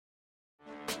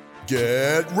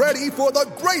Get ready for the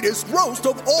greatest roast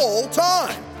of all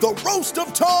time, the Roast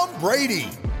of Tom Brady,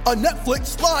 a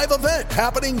Netflix live event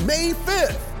happening May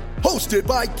 5th. Hosted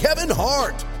by Kevin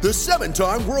Hart, the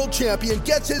 7-time world champion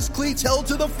gets his cleats held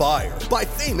to the fire by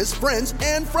famous friends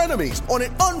and frenemies on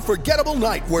an unforgettable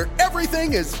night where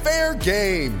everything is fair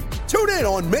game. Tune in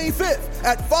on May 5th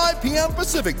at 5 p.m.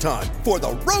 Pacific time for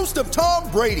the Roast of Tom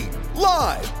Brady,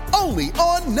 live only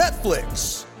on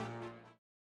Netflix.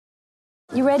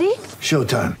 You ready?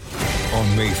 Showtime.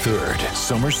 On May 3rd,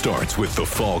 summer starts with The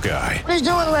Fall Guy. Let's do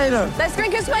it later. Let's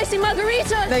drink a spicy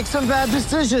margarita. Make some bad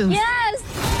decisions. Yes!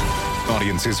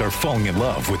 Audiences are falling in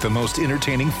love with the most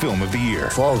entertaining film of the year.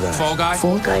 Fall Guy. Fall Guy?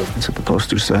 Fall Guy. That's what the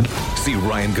poster said. See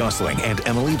Ryan Gosling and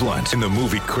Emily Blunt in the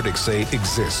movie critics say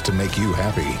exists to make you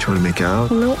happy. Trying to make it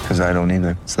out? Nope. Because I don't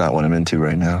either. It's not what I'm into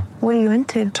right now. What are you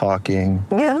into? Talking.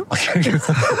 Yeah.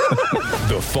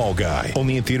 The Fall Guy.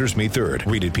 Only in theaters May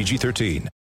 3rd. Rated PG-13.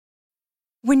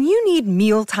 When you need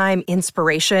mealtime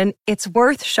inspiration, it's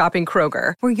worth shopping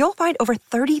Kroger, where you'll find over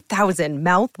 30,000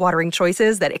 mouth-watering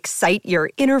choices that excite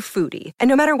your inner foodie. And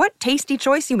no matter what tasty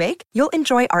choice you make, you'll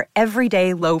enjoy our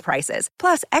everyday low prices,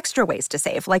 plus extra ways to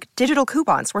save, like digital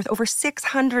coupons worth over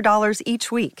 $600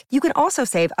 each week. You can also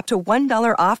save up to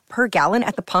 $1 off per gallon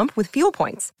at the pump with fuel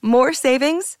points. More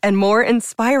savings and more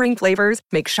inspiring flavors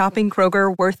make shopping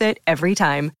Kroger worth it every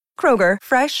time. Kroger,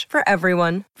 fresh for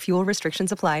everyone. Fuel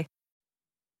restrictions apply.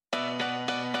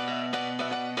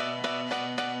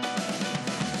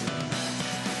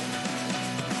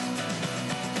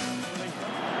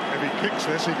 Kicks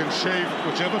this, he can shave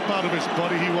whichever part of his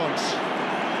body he wants.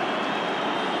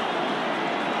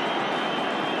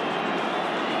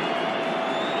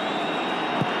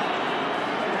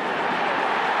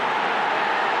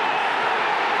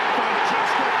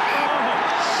 Fantastic.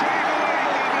 Shave away,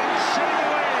 David, shave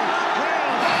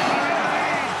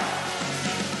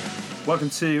away. Welcome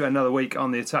to another week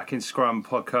on the Attacking Scrum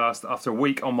podcast. After a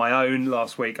week on my own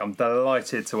last week, I'm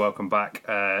delighted to welcome back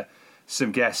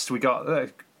some guests.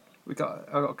 We've got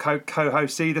a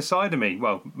co-host either side of me.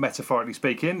 Well, metaphorically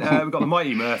speaking, we've got the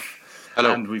mighty Murph.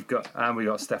 Hello. And we've got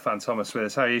Stefan Thomas with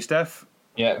us. How are you, Steph?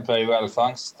 Yeah, very well,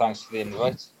 thanks. Thanks for the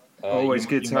invite. Always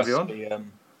good to have you on. You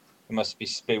must be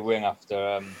spewing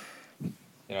after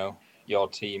your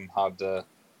team had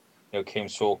came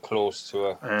so close to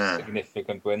a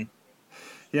significant win.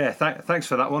 Yeah, thanks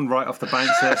for that one. Right off the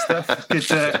banks there, Steph. Good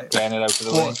to getting it out of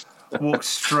the way. Walk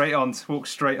straight on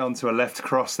to a left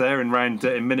cross there in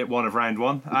minute one of round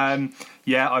one.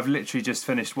 I've literally just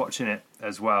finished watching it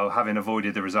as well, having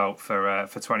avoided the result for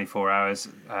 24 hours.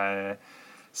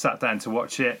 Sat down to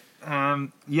watch it.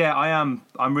 I'm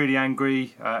really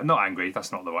angry. Not angry.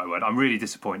 That's not the right word. I'm really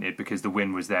disappointed because the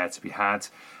win was there to be had,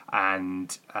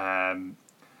 and I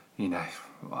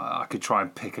could try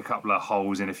and pick a couple of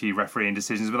holes in a few refereeing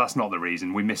decisions, but that's not the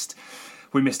reason. We missed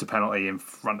a penalty in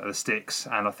front of the sticks,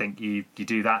 and I think you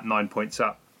do that 9 points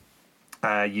up.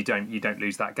 You don't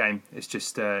lose that game. It's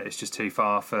just too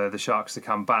far for the Sharks to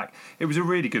come back. It was a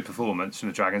really good performance from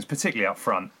the Dragons, particularly up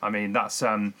front. I mean, that's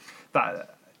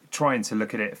that. Trying to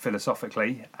look at it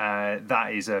philosophically,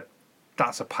 that's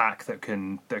a pack that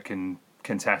can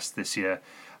contest this year.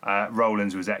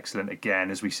 Rowlands was excellent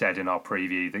again, as we said in our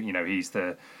preview. That he's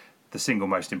the single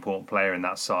most important player in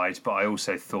that side, but I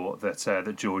also thought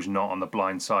that George Knott on the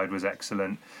blind side was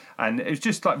excellent, and it was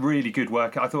just like really good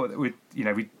work. I thought that we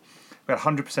had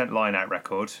 100% line out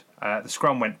record. The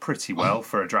scrum went pretty well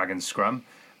for a Dragons scrum,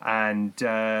 and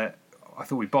I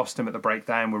thought we bossed them at the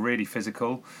breakdown. We're really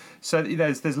physical, so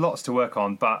there's lots to work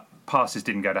on, but passes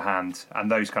didn't go to hand, and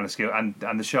those kind of skills,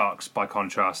 and the Sharks by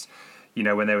contrast,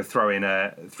 when they were throwing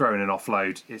an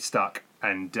offload, it stuck,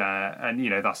 and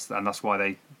that's why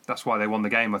they won the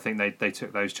game. I think they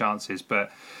took those chances,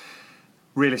 but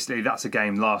realistically, that's a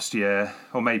game last year,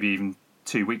 or maybe even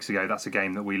 2 weeks ago. That's a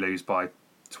game that we lose by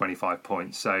 25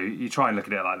 points. So you try and look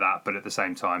at it like that, but at the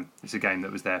same time, it's a game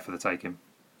that was there for the taking.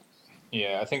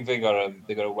 Yeah, I think they got a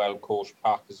well coached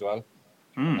pack as well.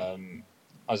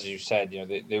 As you said,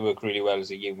 they work really well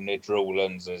as a unit.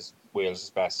 Rowlands is Wales'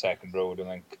 best second row. I don't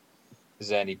think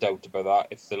there's any doubt about that.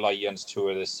 If the Lions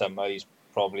tour this summer, he's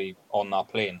probably on that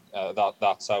plane.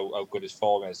 That's how good his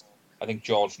form is. I think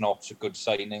George Knott's a good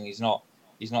signing. He's not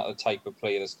the type of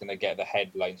player that's going to get the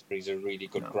headlines, but he's a really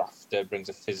good grafter. Brings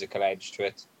a physical edge to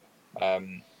it.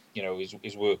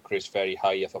 His work rate is very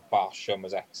high. For Basham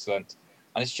was excellent,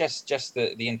 and it's just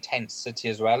the intensity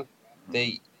as well.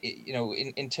 They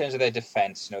in terms of their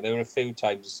defence, there were a few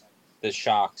times the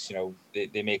Sharks,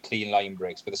 they made clean line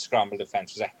breaks, but the scramble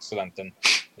defence was excellent, and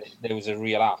there was a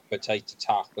real appetite to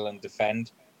tackle and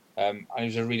defend. And it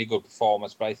was a really good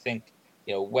performance. But I think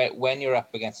You know, when you're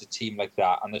up against a team like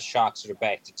that, and the Sharks are a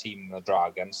better team than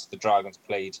the Dragons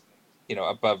played, you know,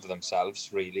 above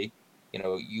themselves, really. You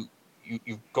know,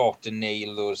 you've got to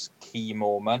nail those key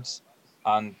moments.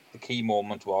 And the key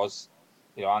moment was,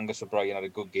 you know, Angus O'Brien had a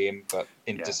good game, but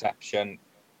interception,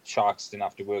 Sharks didn't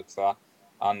have to work for that.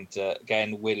 And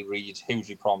again, Will Reid,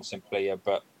 hugely promising player,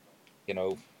 but, you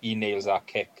know, he nails that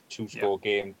kick, 2-score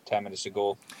game 10 minutes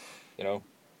ago, you know,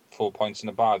 4 points in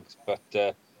the bag. But,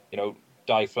 you know,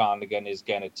 Di Flanagan is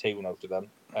getting a tune out of them.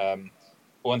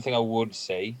 One thing I would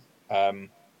say,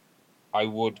 I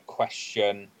would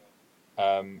question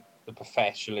the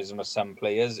professionalism of some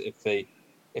players if they,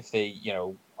 you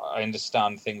know, I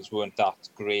understand things weren't that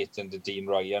great under Dean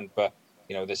Ryan, but,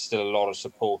 you know, there's still a lot of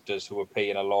supporters who are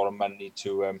paying a lot of money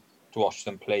to watch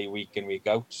them play week in, week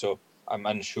out. So I'm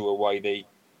unsure why they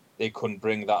couldn't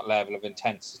bring that level of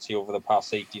intensity over the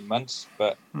past 18 months.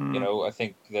 But, you know, I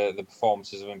think the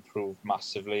performances have improved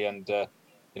massively, and, you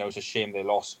know, it's a shame they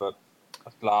lost, but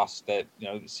at last they, you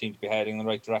know, seem to be heading in the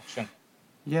right direction.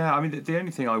 Yeah, I mean, the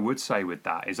only thing I would say with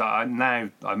that is now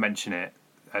you mention it,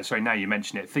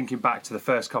 thinking back to the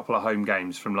first couple of home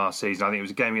games from last season, I think it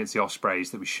was a game against the Ospreys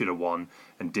that we should have won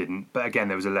and didn't. But again,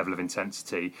 there was a level of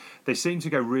intensity. They seemed to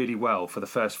go really well for the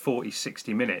first 40,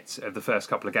 60 minutes of the first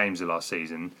couple of games of last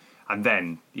season. And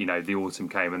then, you know, the autumn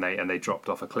came and they dropped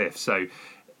off a cliff. So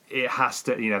it has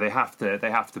to, you know, they have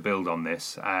to build on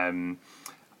this.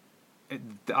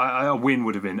 A win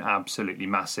would have been absolutely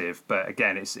massive. But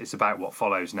again, it's about what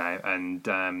follows now.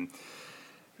 And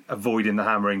avoiding the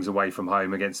hammerings away from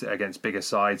home against bigger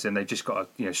sides, and they've just got to,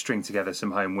 you know, string together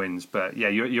some home wins. But yeah,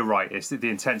 you're right. It's the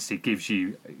intensity gives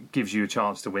you a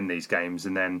chance to win these games,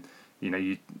 and then, you know,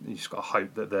 you just got to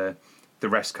hope that the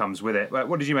rest comes with it.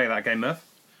 What did you make of that game, Murph?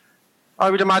 I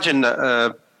would imagine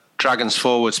that Dragons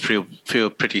forwards feel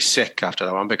pretty sick after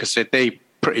that one, because they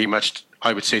pretty much,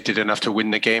 I would say, did enough to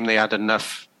win the game. They had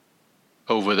enough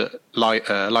over the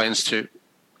Lions to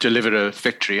deliver a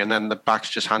victory, and then the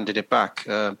backs just handed it back.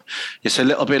 It's a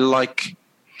little bit like,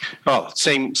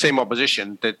 same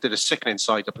opposition. They did a sickening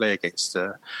side to play against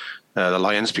the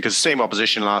Lions, because the same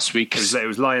opposition last week. It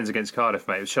was Lions against Cardiff,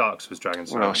 mate. It was Sharks was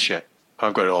Dragons. Oh shit!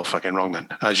 I've got it all fucking wrong then,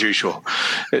 as usual.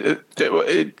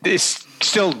 It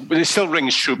still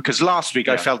rings true, because last week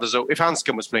I felt as though if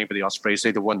Hanscom was playing for the Ospreys,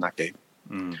 they'd have won that game.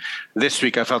 This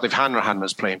week I felt if Hanrahan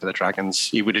was playing for the Dragons,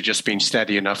 he would have just been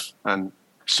steady enough and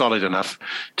solid enough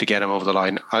to get him over the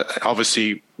line.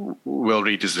 Obviously, Will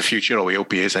Reid is the future, or we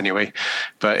hope he is anyway.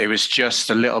 But it was just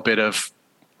a little bit of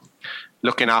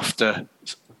looking after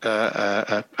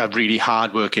a really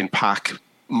hard-working pack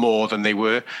more than they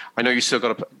were. I know you still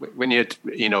got to, when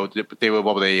they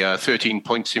were 13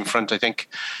 points in front, I think.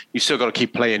 You still got to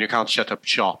keep playing. You can't shut up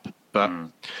shop, but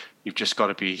you've just got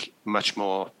to be much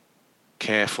more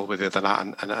careful with it than that,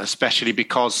 and especially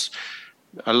because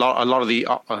a lot of the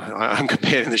I'm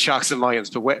comparing the Sharks and Lions,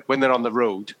 but when they're on the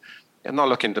road, they're not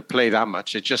looking to play that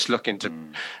much. They're just looking to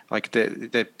like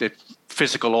they're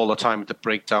physical all the time with the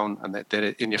breakdown, and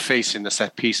they're in your face in the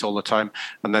set piece all the time,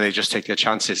 and then they just take their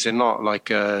chances. They're not like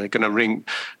going to ring.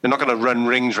 They're not going to run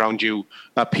rings around you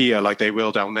up here like they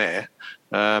will down there.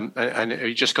 And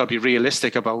you just got to be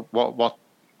realistic about what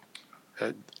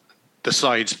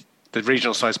the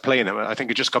regional sides playing them. I think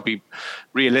you just got to be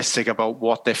realistic about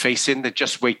what they're facing. They're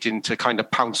just waiting to kind of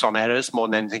pounce on errors more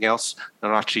than anything else.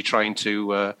 They're actually trying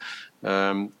to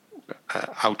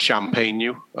out-champagne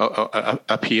you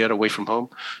up here away from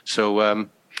home. So,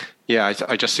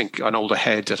 I just think an older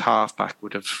head at halfback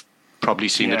would have probably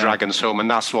seen the Dragons home, and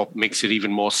that's what makes it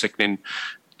even more sickening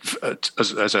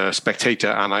as a spectator.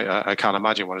 And I can't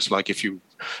imagine what it's like if you've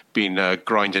been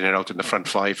grinding it out in the front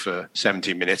five for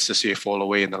 17 minutes to see it fall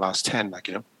away in the last 10, like,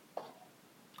 you know.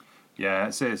 Yeah,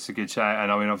 it's a good shout.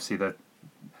 And I mean, obviously,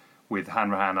 with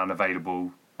Hanrahan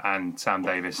unavailable and Sam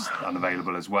Davis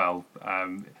unavailable as well,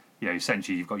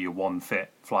 essentially you've got your one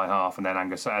fit fly half, and then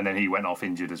Angus, and then he went off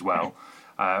injured as well.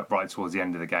 Right towards the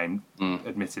end of the game,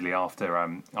 admittedly after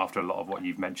a lot of what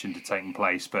you've mentioned had taken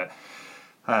place, but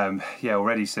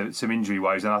already some injury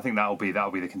woes, and I think that'll be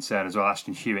the concern as well.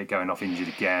 Ashton Hewitt going off injured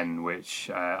again, which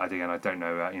I don't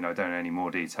know. I don't know any more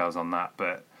details on that,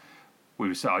 but I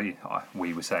was saying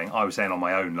on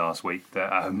my own last week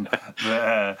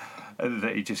that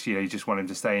that you just want him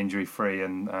to stay injury free,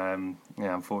 and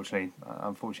unfortunately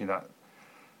that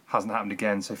hasn't happened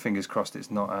again. So fingers crossed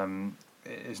it's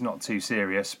not too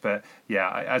serious. But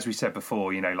as we said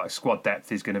before, like squad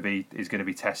depth is going to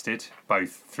be tested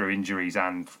both through injuries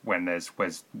and when there's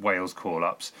Wales call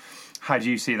ups. How do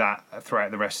you see that throughout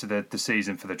the rest of the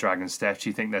season for the Dragons, Steph? Do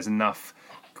you think there's enough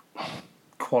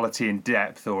quality and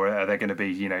depth, or are there going to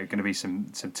be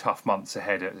some tough months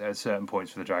ahead at certain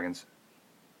points for the Dragons?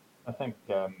 I think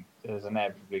there's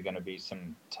inevitably going to be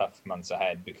some tough months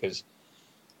ahead because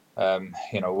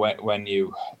when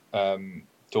you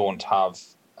don't have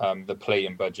the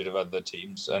playing budget of other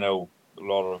teams. I know a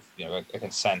lot of I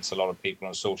can sense a lot of people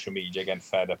on social media getting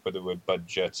fed up with the word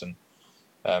budget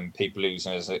and people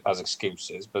using it as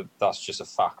excuses, but that's just a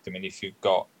fact. I mean, if you've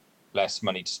got less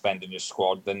money to spend in your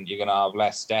squad, then you're going to have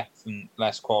less depth and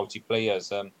less quality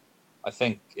players. I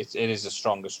think it is the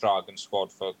strongest Dragon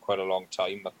squad for quite a long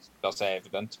time. That's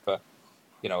evident. But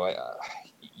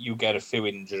you get a few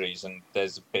injuries, and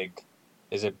there's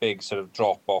a big sort of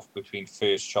drop off between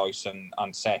first choice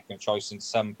and second choice in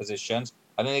some positions.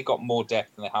 I think they got more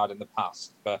depth than they had in the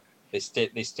past, but they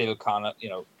still can't.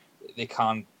 They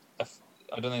can't.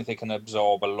 I don't think they can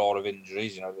absorb a lot of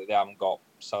injuries. They haven't got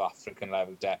South African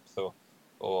level depth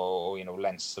or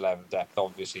Leinster level depth.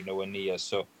 Obviously, nowhere near.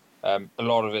 So. A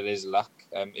lot of it is luck.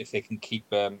 If they can keep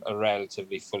a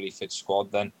relatively fully fit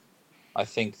squad, then I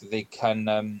think they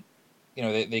can,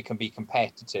 they can be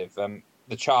competitive.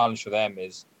 The challenge for them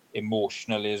is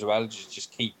emotionally as well,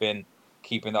 just keeping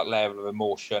that level of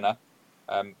emotion up,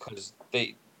 because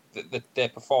their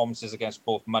performances against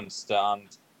both Munster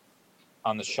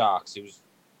and the Sharks,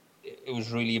 it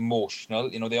was really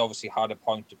emotional. They obviously had a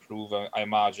point to prove. I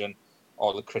imagine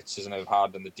all the criticism they've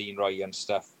had and the Dean Ryan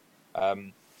stuff.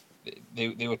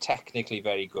 They were technically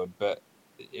very good, but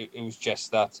it was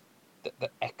just that the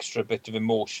extra bit of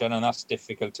emotion, and that's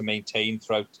difficult to maintain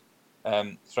throughout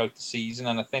the season.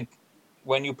 And I think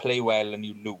when you play well and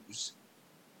you lose,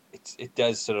 it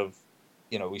does sort of,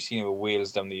 we've seen it with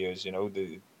Wales down the years.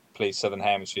 The play Southern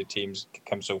Hemisphere teams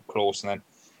come so close, and then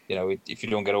if you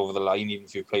don't get over the line, even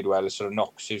if you played well, it sort of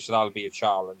knocks you. So that'll be a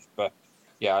challenge. But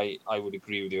yeah, I would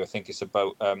agree with you. I think it's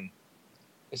about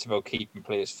keeping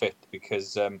players fit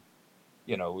because.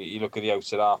 You look at the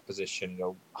outside half position.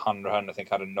 Hanrahan, I think,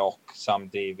 had a knock. Sam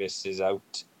Davis is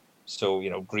out, so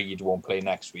Greed won't play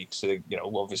next week. So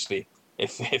obviously,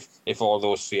 if all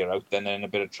those three are out, then they're in a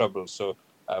bit of trouble. So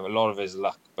a lot of it is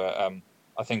luck, but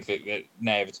I think that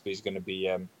inevitably is going to be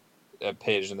a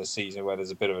period in the season where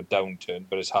there's a bit of a downturn.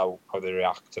 But it's how they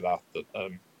react to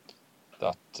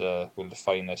that will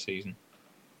define their season.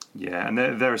 Yeah, and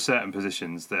there are certain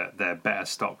positions that they're better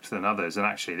stocked than others, and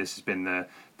actually this has been the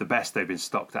best they've been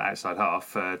stocked at outside half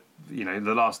for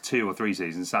the last 2 or 3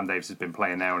 seasons. Sam Davis has been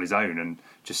playing there on his own and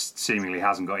just seemingly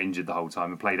hasn't got injured the whole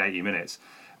time and played 80 minutes.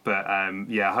 But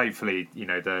hopefully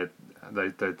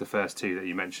the first 2 that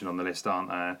you mentioned on the list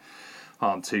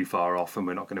aren't too far off, and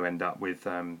we're not going to end up with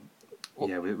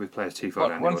players too far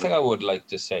down. One thing I would like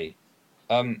to say,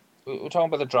 we're talking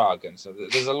about the Dragons.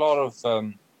 There's a lot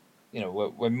of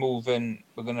we're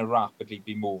going to rapidly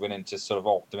be moving into sort of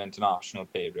autumn international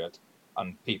period,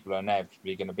 and people are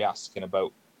inevitably going to be asking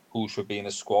about who should be in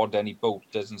the squad, any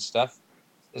boaters and stuff.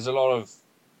 There's a lot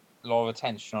of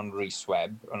attention on Rhys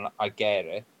Webb, and I get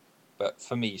it, but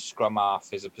for me, scrum half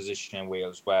is a position in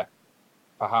Wales where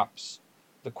perhaps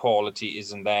the quality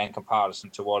isn't there in comparison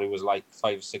to what it was like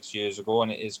 5 or 6 years ago,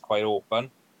 and it is quite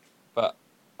open. But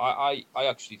I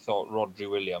actually thought Rhodri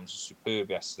Williams was superb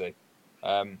yesterday.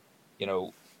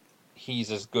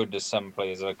 He's as good as some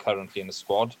players that are currently in the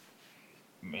squad.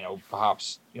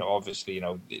 Perhaps, obviously,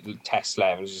 the test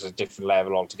level is just a different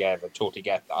level altogether. Totally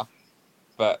get that.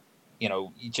 But,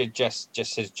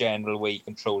 just his general way he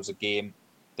controls the game.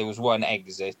 There was one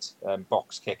exit,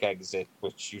 box kick exit,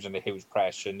 which he was under huge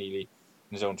pressure, nearly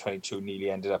in his own 22,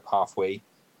 nearly ended up halfway.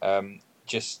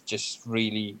 Just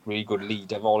really, really good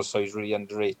leader. Also, he's a really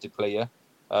underrated player.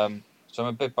 So I'm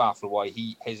a bit baffled why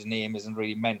his name isn't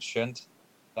really mentioned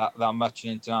that much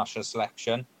in international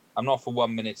selection. I'm not for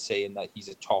 1 minute saying that he's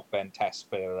a top-end test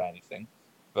player or anything,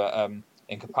 but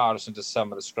in comparison to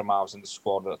some of the scrum halves in the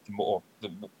squad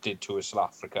that did tour South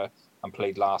Africa and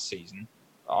played last season,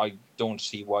 I don't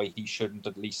see why he shouldn't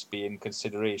at least be in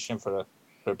consideration for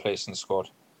a place in the squad.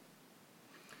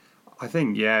 I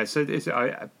think, yeah. So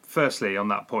firstly, on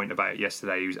that point about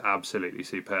yesterday, he was absolutely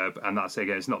superb, and that's,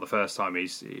 again, it's not the first time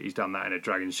he's done that in a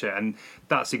Dragons shirt, and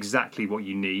that's exactly what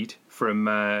you need from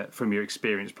your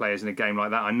experienced players in a game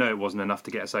like that. I know it wasn't enough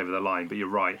to get us over the line, but you're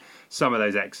right. Some of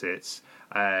those exits,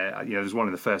 there's one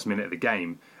in the first minute of the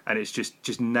game, and it's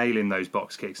just nailing those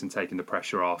box kicks and taking the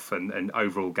pressure off, and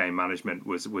overall game management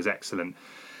was excellent.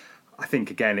 I think,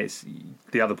 again, it's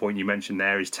the other point you mentioned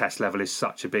there is test level is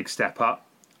such a big step up.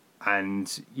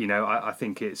 And, I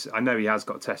think I know he has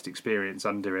got test experience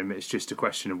under him. It's just a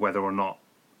question of whether or not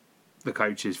the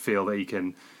coaches feel that he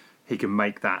can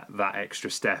make that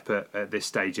extra step at this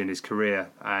stage in his career.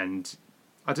 And,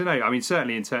 I don't know. I mean,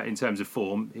 certainly in terms of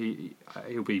form,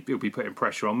 he'll be putting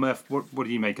pressure on. Murph, what do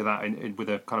you make of that with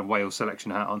a kind of Wales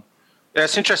selection hat on? Yeah,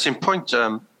 it's an interesting point.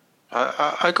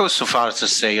 I go so far as to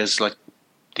say as like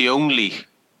the only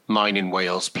mine in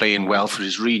Wales playing well for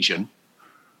his region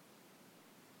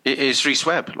is Rhys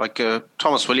Webb. Like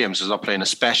Thomas Williams is not playing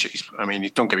especially. I mean,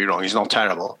 don't get me wrong, he's not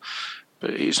terrible.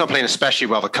 But he's not playing especially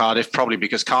well for Cardiff, probably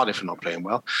because Cardiff are not playing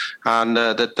well. And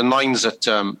the nines at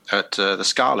the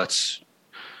Scarlets,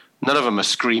 none of them are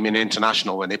screaming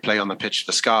international when they play on the pitch for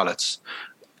the Scarlets.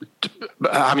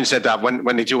 But having said that,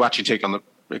 when they do actually get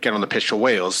on the pitch for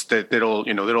Wales, they're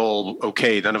all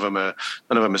okay. None of them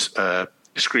are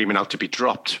screaming out to be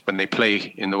dropped when they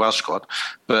play in the Welsh squad.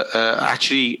 But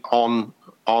actually on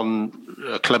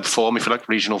club form, if you like,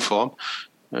 regional form,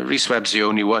 Rhys Webb's the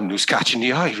only one who's catching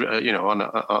the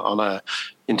eye.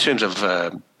 In terms of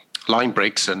line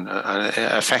breaks and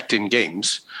affecting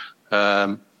games.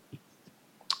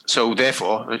 So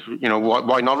therefore,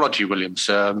 why not Roger Williams?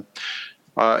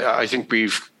 I think we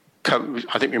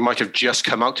might have just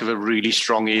come out of a really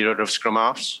strong era of scrum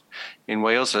halves in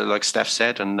Wales, like Steph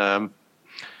said, and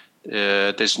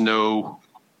there's no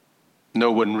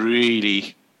one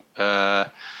really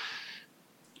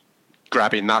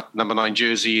grabbing that number 9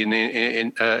 jersey in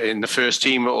the first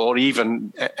team, or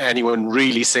even anyone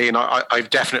really saying I've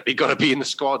definitely got to be in the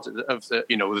squad of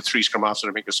the 3 scrum halves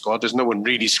that make the squad. There's no one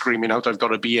really screaming out I've got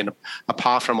to be in,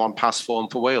 apart from on past form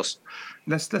for Wales.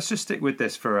 Let's just stick with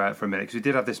this for a minute, because we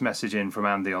did have this message in from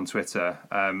Andy on Twitter,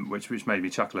 which made me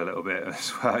chuckle a little bit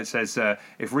as well. It says,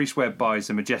 if Rhys Webb buys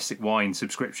a Majestic Wine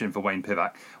subscription for Wayne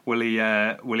Pivac, will he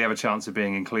have a chance of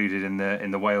being included in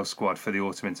the Wales squad for the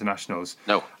autumn internationals?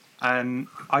 No. And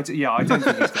I don't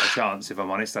think he's got a chance, if I'm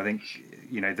honest. I think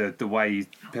the way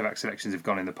Pivac selections have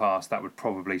gone in the past, that would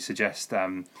probably suggest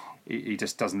he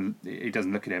just doesn't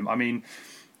look at him. I mean,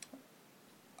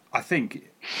 I think.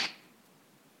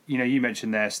 You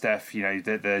mentioned there, Steph,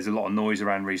 that there's a lot of noise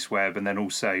around Rhys Webb, and then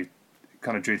also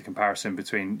kind of drew the comparison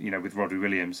between, with Rodri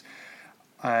Williams.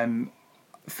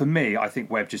 For me, I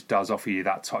think Webb just does offer you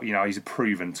that top, he's a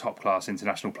proven top-class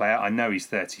international player. I know he's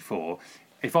 34.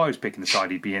 If I was picking the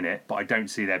side, he'd be in it, but I don't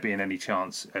see there being any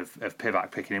chance of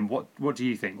Pivac picking him. What do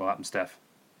you think will happen, Steph?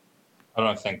 I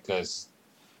don't think there's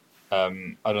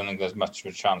much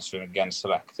of a chance for him getting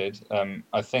selected.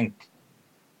 I think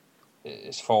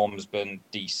his form's been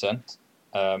decent.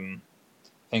 I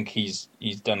think he's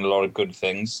done a lot of good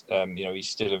things. He's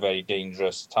still a very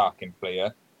dangerous attacking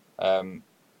player.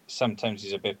 Sometimes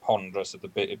he's a bit ponderous at the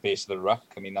base of the ruck.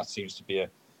 I mean, that seems to be a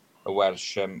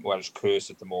Welsh curse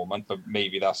at the moment, but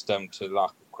maybe that's down to lack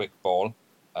of quick ball.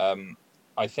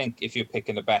 I think if you're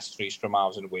picking the best 3 scrum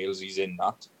halves in Wales, he's in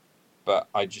that. But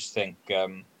I just think,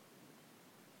 I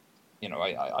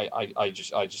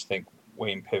just think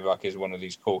Wayne Pivac is one of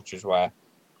these coaches where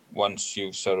once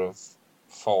you've sort of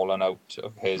fallen out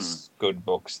of his good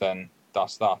books, then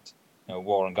that's that.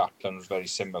 Warren Gatland was very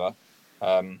similar.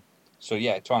 So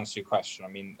yeah, to answer your question, I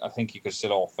mean, I think he could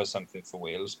still offer something for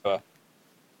Wales, but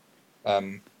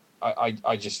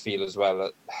I just feel as well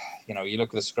that, you look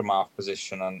at the scrum half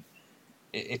position and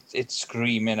it's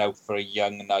screaming out for a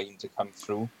young 9 to come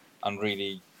through and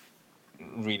really,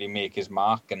 really make his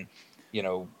mark. And,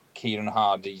 Kieran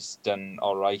Hardy's done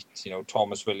all right.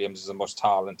 Thomas Williams is the most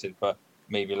talented, but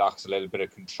maybe lacks a little bit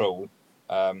of control.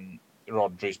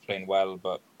 Rodri's playing well,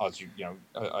 but as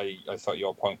I thought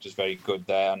your point was very good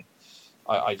there. And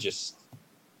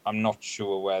I'm not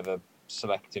sure whether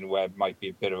selecting Webb might be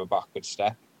a bit of a backward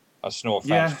step. That's no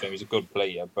offence to him; he's a good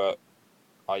player, but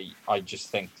I just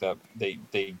think that they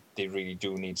really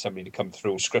do need somebody to come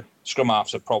through. Scrum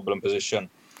half's a problem position.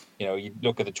 You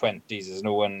look at the 20s. There's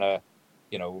no one.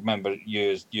 Remember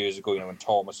years ago, when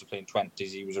Thomas was playing 20s,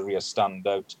 he was a real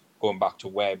standout. Going back to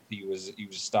Webb, he was a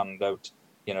standout.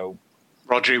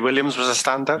 Rodri Williams was a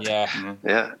standout.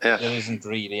 Yeah. There isn't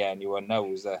really anyone now,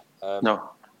 is there? No.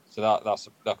 So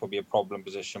that could be a problem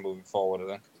position moving forward, I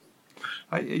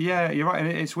think. Yeah, you're right,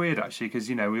 and it's weird actually because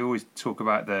we always talk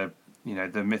about the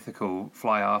mythical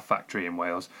fly half factory in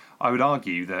Wales. I would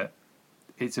argue that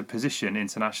it's a position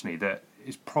internationally that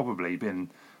has probably been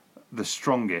the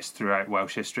strongest throughout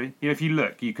Welsh history. If you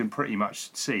look, you can pretty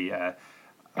much see a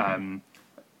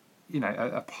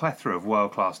plethora of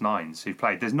world-class 9s who've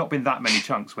played. There's not been that many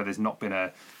chunks where there's not been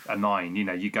a 9.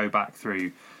 You go back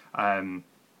through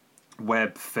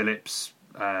Webb, Phillips,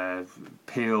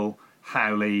 Peel,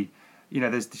 Howley.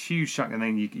 There's the huge chunk, and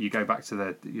then you go back to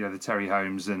the Terry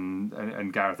Holmes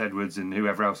and Gareth Edwards and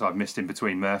whoever else I've missed in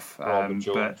between, Murph.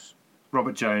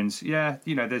 Robert Jones. Yeah,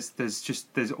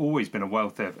 there's always been a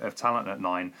wealth of talent at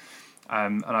 9.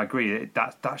 And I agree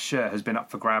that shirt has been up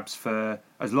for grabs for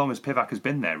as long as Pivac has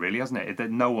been there, really, hasn't it?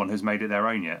 That no one has made it their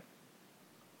own yet.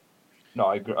 No,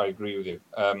 I agree with you.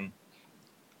 And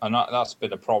that's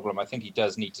been a problem. I think he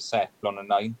does need to settle on a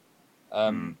 9.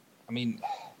 I mean,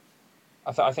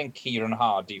 I think Kieran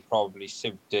Hardy probably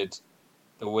suited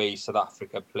the way South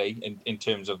Africa play in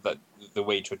terms of the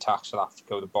way to attack South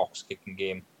Africa with the box kicking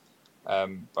game.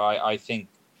 But I think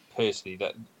personally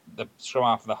that the scrum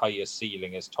half of the highest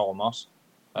ceiling is Thomas.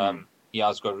 He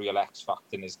has got a real X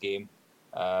factor in his game.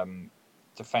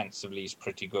 Defensively, he's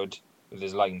pretty good with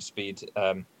his line speed.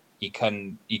 He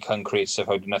can create stuff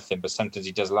out of nothing, but sometimes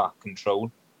he does lack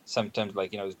control. Sometimes,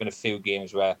 there's been a few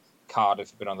games where Cardiff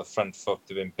have been on the front foot,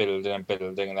 they've been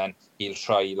building, and then he'll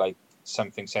try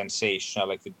something sensational,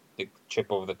 like the chip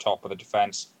over the top of the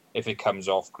defence. If it comes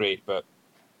off, great, but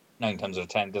 9 times out of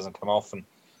 10 it doesn't come off. And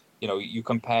you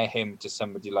compare him to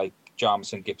somebody like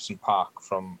Jamison Gibson Park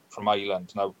from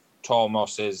Ireland. Now,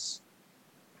 Thomas is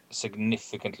a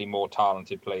significantly more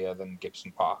talented player than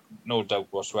Gibson Park, no doubt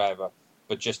whatsoever.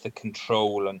 But just the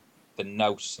control and the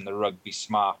nous and the rugby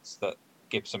smarts that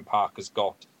Gibson Park has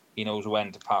got, he knows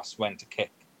when to pass, when to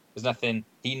kick. There's nothing.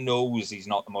 He knows he's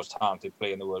not the most talented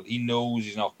player in the world. He knows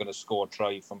he's not going to score a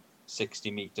try from 60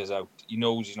 metres out. He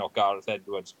knows he's not Gareth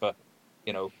Edwards, but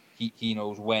he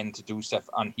knows when to do stuff,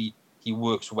 and he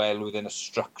works well within a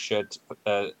structured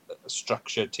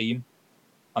team,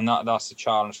 and that's the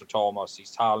challenge for Thomas.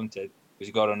 He's talented, but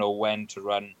he's got to know when to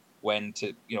run, when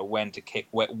to kick,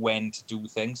 when to do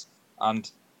things,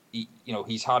 and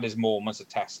he's had his moments at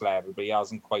test level, but he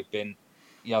hasn't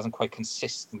quite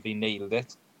consistently nailed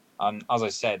it. And as I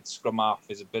said, scrum half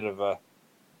is a bit of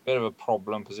a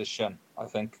problem position, I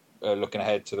think, looking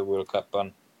ahead to the World Cup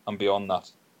and beyond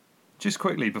that. Just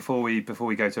quickly before we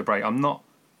go to a break, I'm not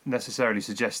necessarily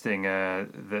suggesting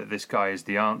that this guy is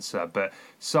the answer, but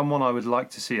someone I would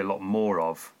like to see a lot more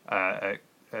of at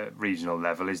regional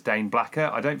level is Dane Blacker.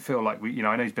 I don't feel like I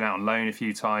know he's been out on loan a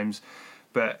few times,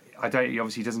 but he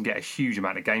obviously doesn't get a huge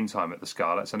amount of game time at the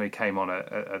Scarlets. I know he came on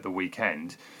at the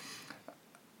weekend.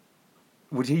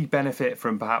 Would he benefit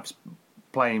from perhaps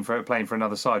playing for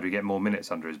another side? We get more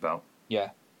minutes under his belt.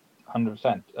 Yeah,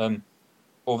 100%.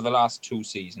 Over the last 2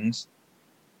 seasons,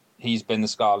 he's been the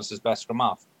Scarlets' best scrum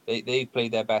half. They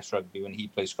played their best rugby when he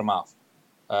plays scrum half.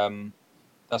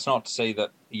 That's not to say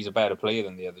that he's a better player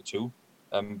than the other two.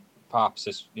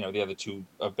 Perhaps the other two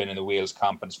have been in the Wales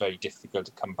camp, and it's very difficult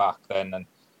to come back then, and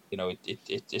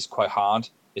it's quite hard.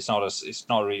 It's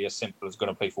not really as simple as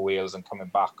going to play for Wales and coming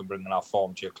back and bringing our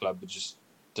form to your club. It just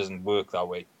doesn't work that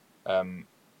way. And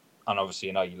obviously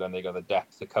in Ireland they got the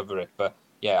depth to cover it. But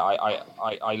yeah,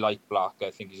 I like Black.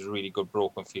 I think he's a really good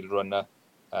broken field runner.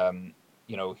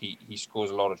 He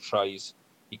scores a lot of tries.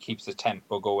 He keeps the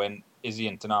tempo going. Is he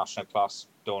international class?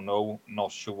 Don't know.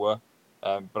 Not sure.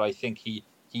 But I think he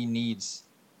needs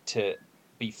to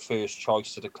be first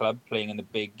choice to the club, playing in the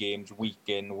big games week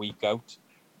in, week out.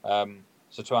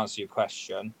 So to answer your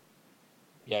question,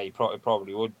 yeah, he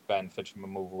probably would benefit from a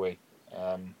move away.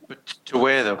 But to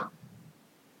where though?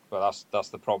 Well, that's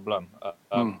the problem.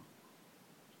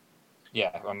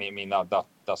 Yeah, I mean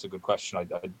that's a good question. I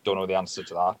don't know the answer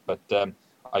to that, but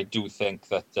I do think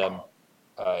that the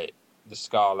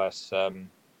Scarlets.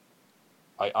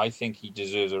 I think he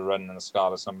deserves a run in the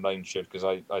Scarlets number 9 shirt, because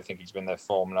I think he's been their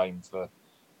form 9 for the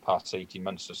past 18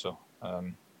 months or so.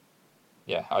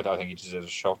 Yeah, I think he deserves a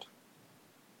shot.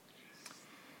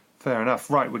 Fair enough.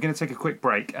 Right, we're going to take a quick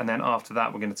break, and then after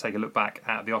that we're going to take a look back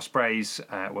at the Ospreys.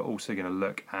 We're also going to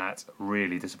look at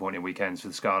really disappointing weekends for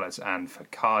the Scarlets and for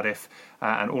Cardiff,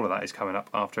 and all of that is coming up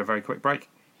after a very quick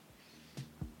break.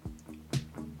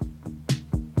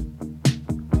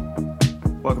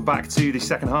 Welcome back to the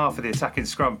second half of the Attacking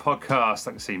Scrum podcast.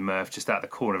 I can see Murph just out the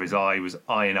corner of his eye was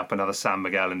eyeing up another San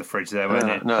Miguel in the fridge there,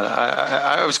 weren't you? No,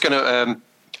 I was going to.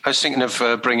 I was thinking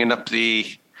of bringing up the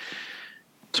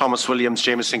Thomas Williams,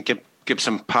 Jamison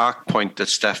Gibson Park point that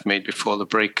Steph made before the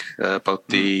break about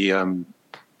the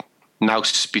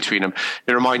nous between them.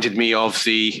 It reminded me of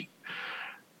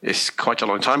it's quite a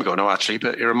long time ago now actually,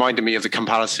 but it reminded me of the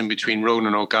comparison between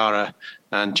Ronan O'Gara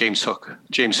and James Hook.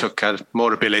 James Hook had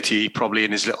more ability probably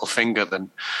in his little finger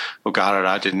than O'Gara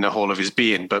had in the whole of his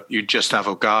being, but you just have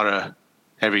O'Gara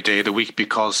every day of the week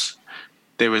because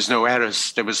there was no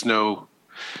errors. There was no,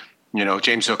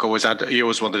 James Hook always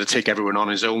wanted to take everyone on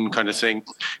his own kind of thing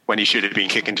when he should have been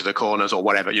kicking to the corners or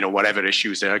whatever, whatever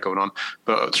issues there are going on.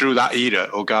 But through that era,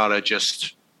 O'Gara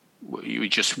just you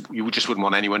just wouldn't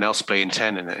want anyone else playing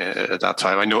 10 at that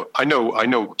time. I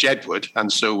know Jed would,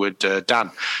 and so would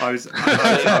Dan. I was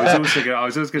also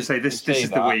going to say this is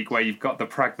the week where you've got the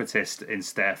pragmatist in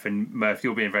Steph and Murph.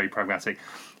 You're being very pragmatic.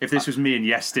 If this was me and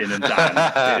Yestin and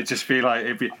Dan, it'd just be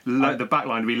like the back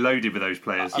line would be loaded with those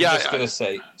players. I'm just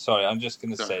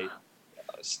going to say.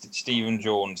 Stephen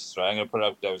Jones, right? I'm going to put it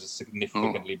out there as a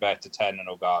significantly better 10 than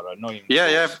O'Gara.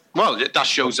 Well, that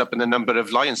shows up in the number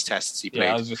of Lions tests he played.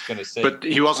 Yeah, I was just going to say. But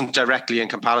he wasn't directly in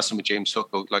comparison with James Hook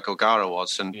like O'Gara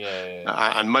was. And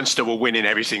Munster were winning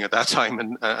everything at that time.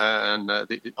 And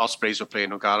the Ospreys were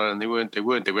playing O'Gara, and they weren't.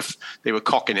 They were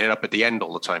cocking it up at the end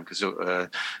all the time because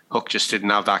Hook just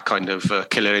didn't have that kind of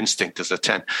killer instinct as a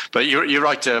 10. But you're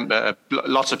right.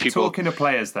 Lots of people. Talking of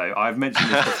players, though, I've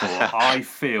mentioned this before. I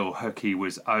feel Hookie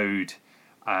was owed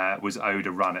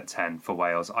a run at 10 for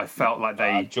Wales. I felt like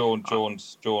they Jones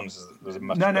was a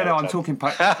much no. I'm talking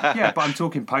but I'm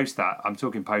talking post that. I'm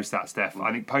talking post that, Steph.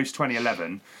 I think post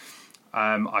 2011.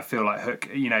 I feel like Hook.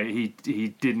 He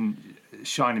didn't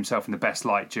shine himself in the best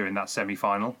light during that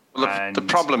semi-final. Well, the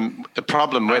problem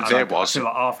was I feel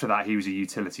like after that he was a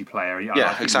utility player.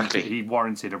 Exactly. He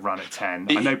warranted a run at 10.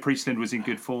 I know Priestland was in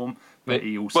good form, but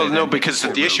he also because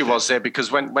the issue was there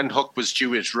because when Hook was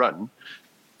due his run.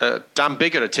 Dan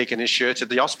Biggar had taken his shirt at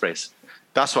the Ospreys.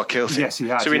 That's what killed him. Yes, he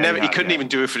had. So he couldn't even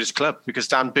do it for his club because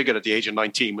Dan Biggar at the age of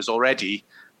 19 was already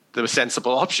the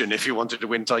sensible option if you wanted to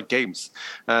win tight games.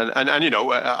 And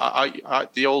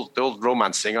the old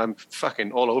romancing, I'm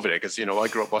fucking all over it because I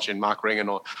grew up watching Mark Ring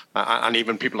and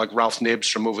even people like Ralph Nibbs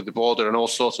from Over the Border and all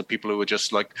sorts of people who were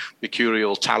just like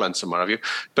mercurial talents and what have you.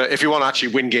 But if you want to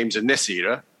actually win games in this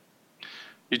era.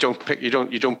 You don't pick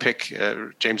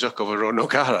James Hook over Ronan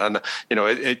O'Gara, and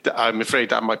I'm afraid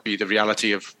that might be the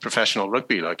reality of professional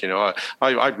rugby.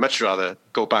 I'd much rather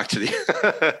go back to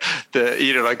the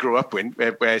era I grew up in,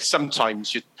 where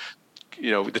sometimes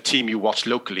the team you watch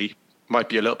locally might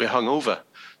be a little bit hungover,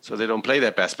 so they don't play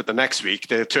their best, but the next week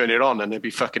they'll turn it on and they'll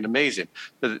be fucking amazing.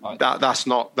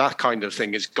 That kind of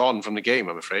thing is gone from the game,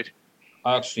 I'm afraid.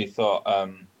 I actually thought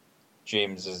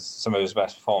some of his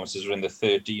best performances were in the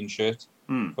 13 shirt.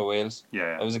 For Wales.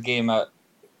 Yeah. It was a game at...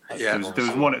 There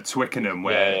was one at Twickenham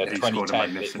where he scored a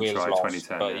magnificent try,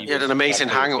 2010. He had an amazing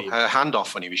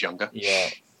handoff when he was younger. Yeah,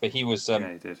 but he was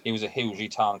he was a hugely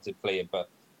talented player, but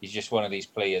he's just one of these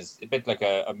players, a bit like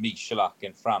a Michalak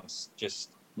in France,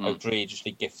 just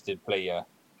outrageously gifted player,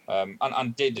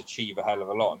 and did achieve a hell of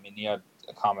a lot. I mean, he had,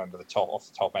 I can't remember off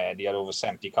the top of my head, he had over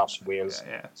 70 caps for Wales.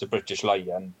 It's a British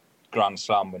Lion, Grand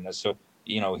Slam winner, so,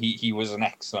 he was an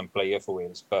excellent player for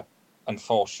Wales, but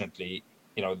unfortunately,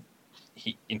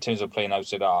 he, in terms of playing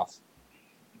outside half,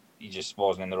 he just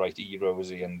wasn't in the right era, was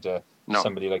he? And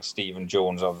somebody like Stephen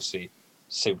Jones obviously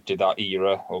suited that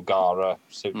era. O'Gara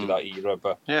suited that era,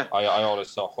 but I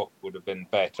always thought Hook would have been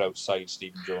better outside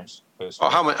Stephen Jones.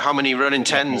 Personally. How many running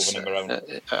 10s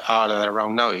are there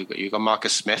around now? You got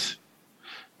Marcus Smith.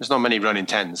 There's not many running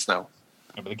 10s now.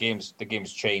 Yeah, but the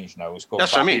game's changed now. That's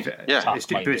what I mean. Yeah, it's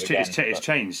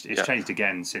changed. It's changed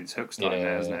again since Hook's time,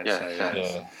 hasn't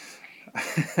it?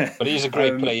 But he's a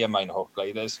great player, mine Hook.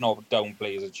 Let's not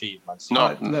downplay his achievements. You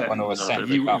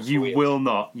will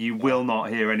not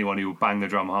hear anyone who will bang the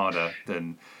drum harder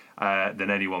than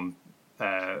anyone.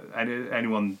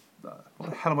 Anyone. What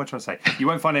the hell am I trying to say? You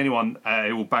won't find anyone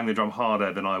who will bang the drum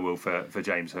harder than I will for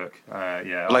James Hook.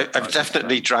 I've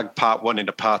definitely dragged part 1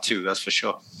 into part 2. That's for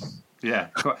sure. Yeah,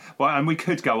 well, and we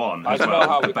could go on. I don't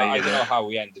know how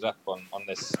we ended up on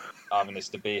this having this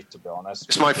debate. To be honest,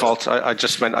 it's my fault. I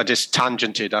just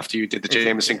tangented after you did the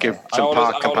Jameson Gibson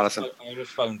Park comparison. I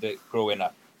just found it growing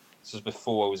up. This was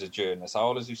before I was a journalist. I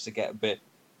always used to get a bit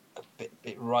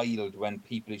riled when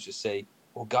people used to say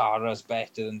O'Gara's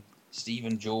better than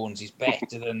Stephen Jones. He's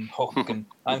better than Hook, and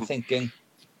I'm thinking,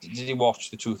 did you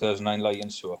watch the 2009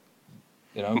 Lions tour?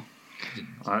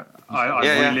 I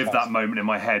relived that moment in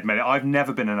my head, mate. I've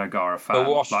never been an O'Gara fan.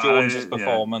 But watch Jones'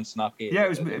 performance in that game. Yeah, it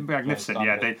was magnificent.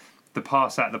 The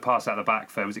pass out the back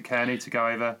for, was it Kearney to go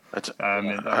over?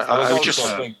 I was just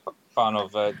a big fan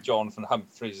of Jonathan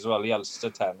Humphreys as well, the Ulster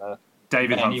 10.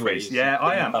 David Humphreys. Yeah,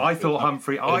 I am. I thought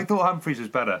Humphreys was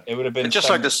better. It would have been. I'd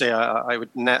just like to say,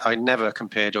 I never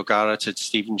compared O'Gara to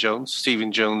Stephen Jones.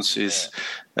 Stephen Jones is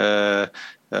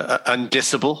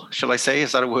undissable, shall I say?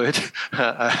 Is that a word?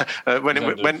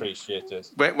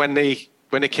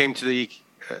 When it came to the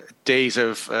days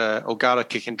of O'Gara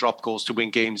kicking drop goals to win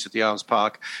games at the Arms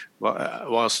Park,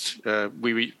 whilst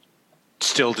we were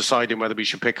still deciding whether we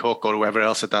should pick Hook or whoever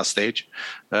else at that stage,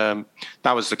 that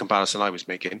was the comparison I was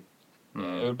making.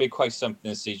 It would be quite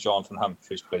something to see Jonathan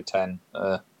Humphreys play 10.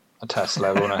 a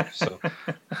Tesla, won't it? So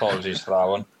apologies for that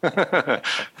one.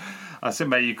 I said,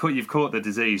 mate, you've caught the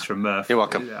disease from Murph. You're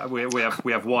welcome. We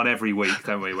have one every week,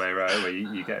 don't we? Where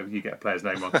you get a player's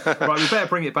name on. Right, we better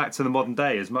bring it back to the modern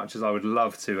day. As much as I would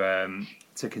love to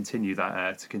continue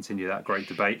that great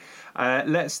debate,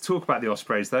 let's talk about the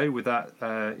Ospreys though. With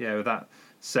that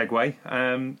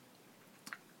segue.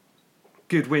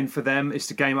 Good win for them. It's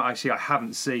the game I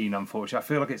haven't seen, unfortunately. I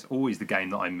feel like it's always the game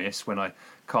that I miss when I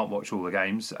can't watch all the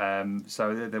games.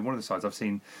 So they're one of the sides I've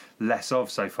seen less of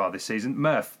so far this season.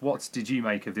 Murph, what did you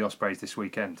make of the Ospreys this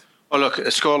weekend? Well, look, the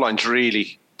scoreline's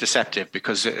really deceptive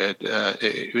because it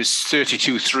was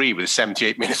 32-3 with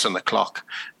 78 minutes on the clock.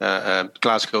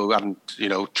 Glasgow hadn't,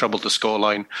 troubled the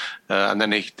scoreline, and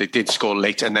then they did score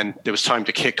late, and then there was time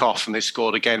to kick off, and they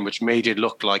scored again, which made it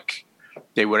look like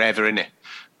they were ever in it.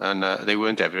 And they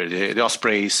weren't ever. The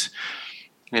Ospreys,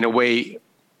 in a way,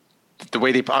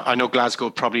 I know Glasgow are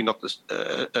probably not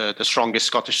the strongest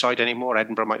Scottish side anymore.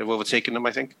 Edinburgh might have overtaken them,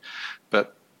 I think.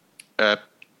 But the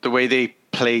way they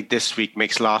played this week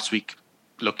makes last week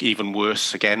look even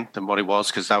worse again than what it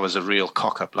was, because that was a real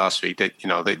cock-up last week.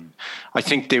 I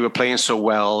think they were playing so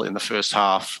well in the first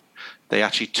half, they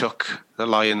actually took the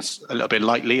Lions a little bit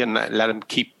lightly and let them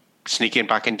keep sneaking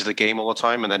back into the game all the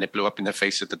time, and then it blew up in their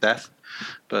face at the death.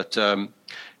 But the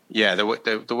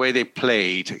way they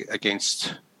played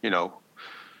against, it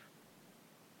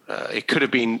could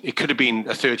have been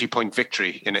a 30-point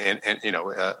victory.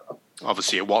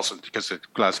 Obviously it wasn't, because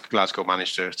Glasgow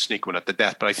managed to sneak one at the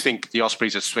death. But I think the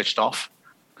Ospreys have switched off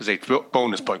because they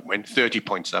bonus point win, 30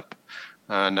 points up,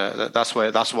 and that's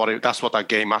what that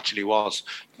game actually was.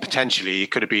 Potentially, it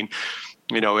could have been.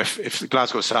 If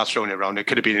Glasgow starts throwing it around, it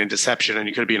could have been an interception and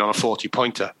it could have been on a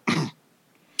 40-pointer.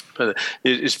 But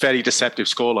it's very deceptive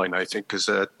scoreline, I think, because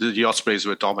the Ospreys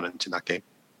were dominant in that game.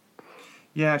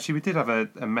 Yeah, actually, we did have a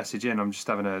message in. I'm just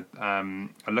having a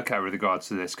look at it with regards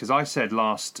to this, because I said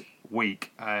last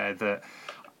week that,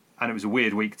 and it was a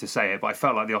weird week to say it, but I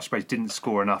felt like the Ospreys didn't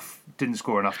score enough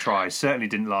tries. Certainly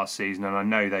didn't last season, and I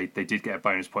know they did get a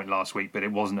bonus point last week, but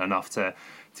it wasn't enough to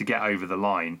get over the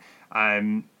line.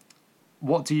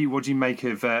 What do you make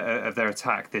of their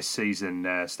attack this season,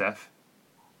 Steph?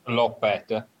 A lot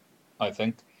better, I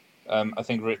think. I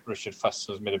think Richard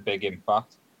Fussell's made a big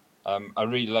impact. I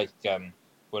really like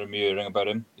what I'm hearing about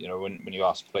him. When you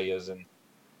ask players in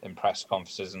press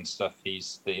conferences and stuff,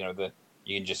 there's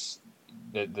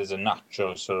a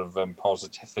natural sort of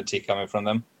positivity coming from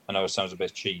them. I know it sounds a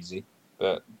bit cheesy,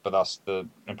 but that's the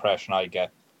impression I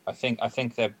get. I think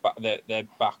their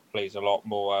back plays a lot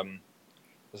more.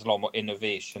 There's a lot more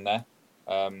innovation there.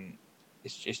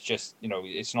 It's just,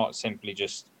 it's not simply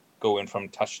just going from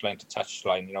touchline to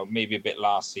touchline. Maybe a bit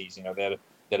last season.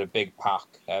 They're a big pack.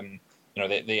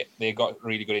 They got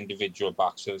really good individual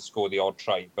backs to score the odd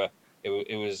try, but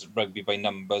it was rugby by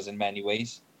numbers in many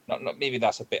ways. Not maybe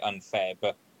that's a bit unfair,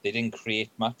 but they didn't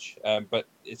create much. But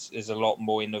there's a lot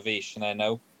more innovation there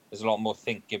now. There's a lot more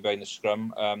thinking behind the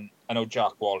scrum. I know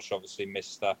Jack Walsh obviously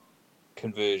missed that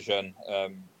conversion.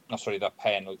 That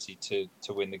penalty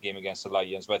to win the game against the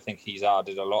Lions, but I think he's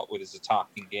added a lot with his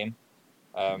attacking game.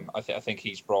 I think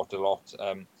he's brought a lot.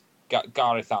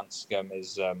 Gareth Anscombe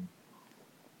is.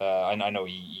 I know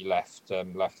he left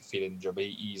the field injured, but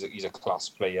he's a class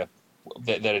player.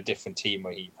 They're a different team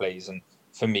where he plays, and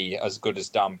for me, as good as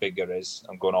Dan Biggar is,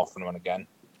 I'm going off and on again.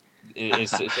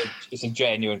 It's a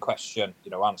genuine question.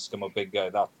 Anscombe or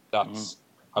Biggar. That's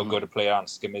how good a player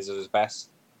Anscombe is at his best.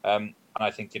 And I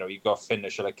think, you've got a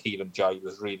finisher like Keelan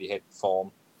Giles really hit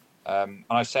form. And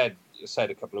I said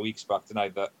a couple of weeks back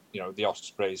tonight that, the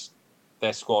Ospreys,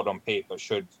 their squad on paper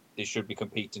should be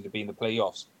competing to be in the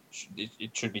playoffs.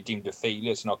 It should be deemed a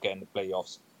failure to not get in the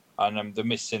playoffs. And the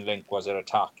missing link was their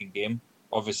attacking game.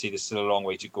 Obviously, there's still a long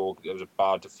way to go. It was a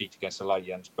bad defeat against the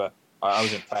Lions, but I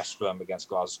was impressed with them against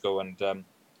Glasgow. And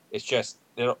it's just,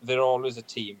 they're always a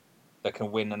team that can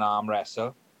win an arm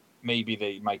wrestle. Maybe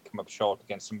they might come up short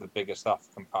against some of the biggest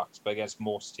African packs, but against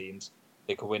most teams,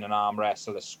 they could win an arm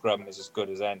wrestle. The scrum is as good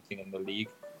as anything in the league.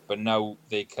 But now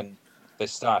they're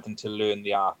starting to learn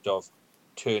the art of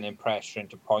turning pressure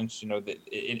into points.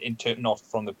 Not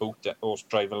from the boot or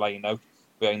drive a line out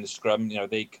behind the scrum.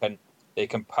 They can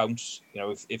pounce.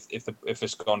 If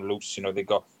it's gone loose, they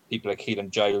got people like Keelan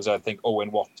Giles. I think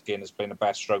Owen Watkin has been the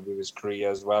best rugby of his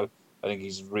career as well. I think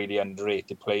he's a really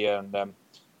underrated player, and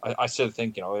I still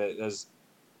think there's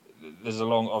a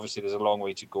long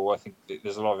way to go. I think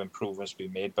there's a lot of improvements to be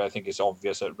made, but I think it's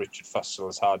obvious that Richard Fussell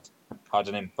has had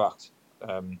an impact.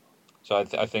 So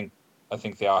I think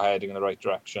they are heading in the right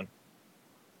direction.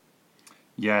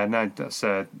 Yeah, no, that's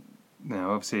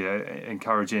obviously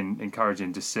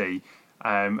encouraging to see.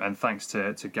 And thanks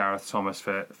to Gareth Thomas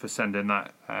for sending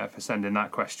that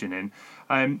question in.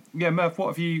 Murph, what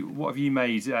have you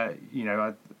made? I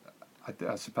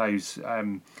suppose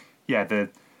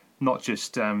not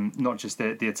just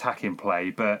the attacking play,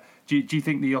 but do you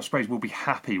think the Ospreys will be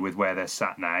happy with where they're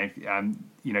sat now? Do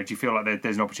you feel like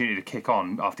there's an opportunity to kick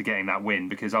on after getting that win?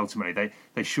 Because ultimately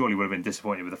they surely would have been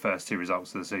disappointed with the first 2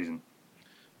 results of the season.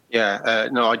 Yeah,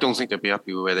 no, I don't think they'll be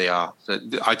happy with where they are.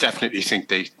 I definitely think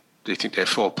they think they're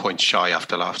 4 points shy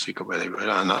after last week of where they were.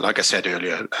 And like I said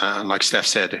earlier, and like Steph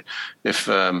said, if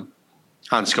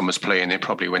Hanscom was playing, they'd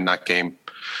probably win that game.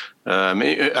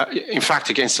 In fact,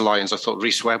 against the Lions, I thought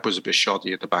Reece Webb was a bit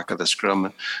shoddy at the back of the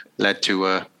scrum, led to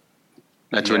an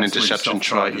interception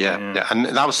try. Yeah, and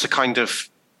that was the kind of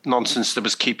nonsense that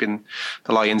was keeping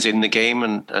the Lions in the game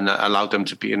and allowed them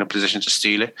to be in a position to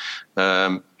steal it.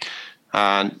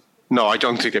 And no, I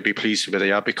don't think they'd be pleased with where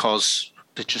they are because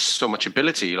there's just so much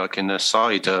ability, like in their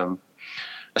side,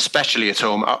 especially at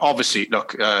home. Obviously,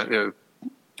 look,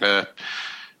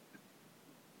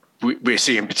 we're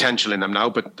seeing potential in them now,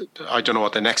 but I don't know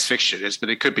what the next fixture is, but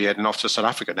it could be heading off to South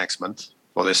Africa next month,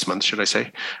 or this month, should I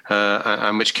say,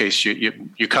 in which case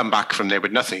you come back from there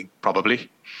with nothing, probably.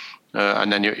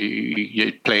 And then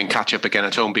you're playing catch up again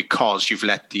at home because you've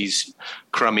let these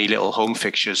crummy little home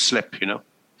fixtures slip,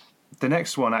 The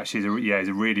next one actually is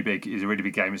a really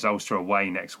big game. It's Ulster away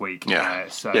next week. Yeah,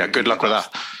 good luck with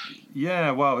that.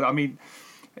 Yeah, well, I mean,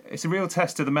 it's a real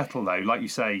test of the mettle, though. Like you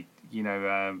say,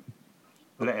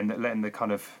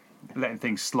 letting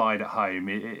things slide at home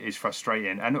is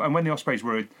frustrating. And when the Ospreys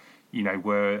were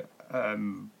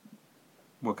kind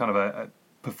of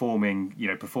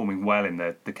performing well in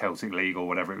the Celtic League or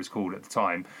whatever it was called at the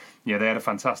time, they had a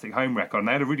fantastic home record, and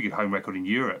they had a really good home record in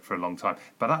Europe for a long time.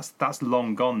 But that's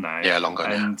long gone now. Yeah, long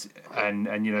gone.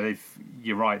 And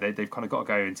you're right. They've kind of got to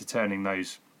go into turning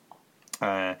those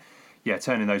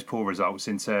poor results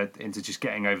into just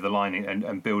getting over the line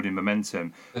and building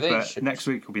momentum. But next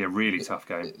week will be a really tough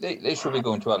game. They should be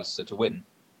going to Ulster to win.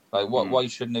 Like, why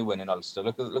shouldn't they win in Ulster?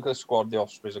 Look at the squad the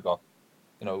Ospreys have got.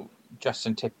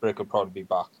 Justin Tipuric will probably be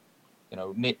back.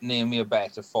 Name me a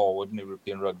better forward in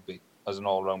European rugby as an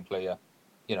all-round player.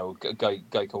 Guy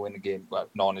can win the game, well,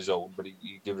 not on his own, but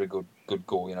he give it a good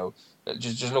go.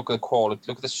 Just look at the quality,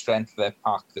 look at the strength of their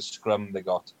pack, the scrum they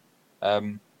got.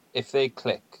 If they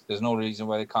click, there's no reason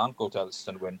why they can't go to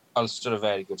Ulster and win. Ulster are a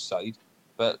very good side,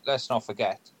 but let's not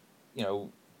forget,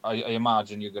 I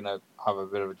imagine you're going to have a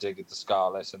bit of a dig at the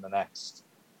Scarlets in the next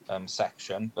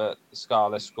section, but the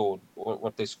Scarlets scored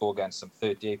what they scored against them,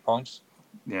 38 points.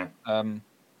 Yeah.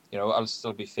 Ulster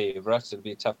will be favourites. It'll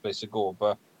be a tough place to go,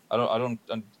 but I don't.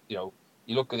 You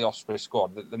look at the Osprey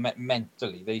squad.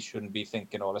 Mentally, they shouldn't be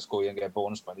thinking, "Oh, let's go here and get a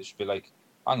bonus point." They should be like,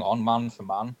 "Hang on, man for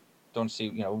man. Don't see,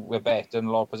 we're better in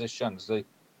a lot of positions."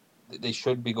 They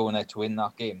should be going there to win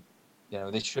that game.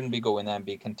 They shouldn't be going there and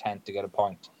be content to get a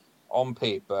point. On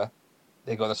paper,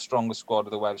 they got the strongest squad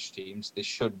of the Welsh teams. They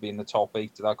should be in the top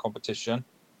 8 of that competition.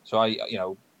 So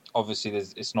obviously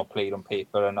it's not played on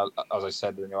paper, and as I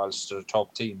said, Ulster a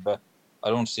top team, but I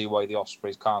don't see why the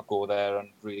Ospreys can't go there and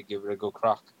really give it a good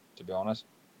crack, to be honest.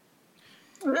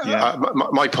 Yeah.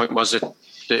 My point was that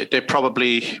they're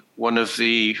probably one of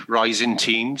the rising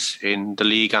teams in the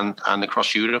league and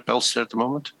across Europe, Ulster, at the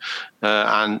moment.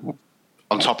 And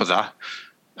on top of that,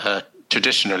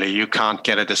 traditionally, you can't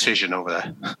get a decision over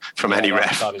there from any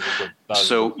ref.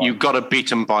 So you've got to beat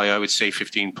them by, I would say,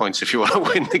 15 points if you want to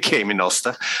win the game in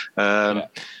Ulster. And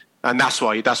that's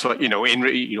why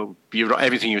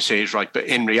everything you say is right. But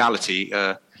in reality,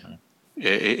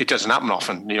 it doesn't happen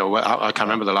often. I can't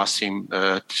remember the last team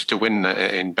to win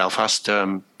in Belfast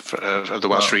of the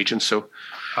Welsh region. So.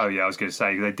 Oh yeah, I was going to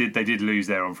say they did lose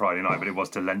there on Friday night, but it was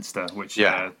to Leinster, which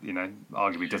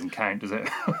arguably doesn't count, does it?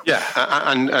 Yeah,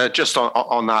 and just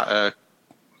on that,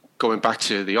 going back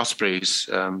to the Ospreys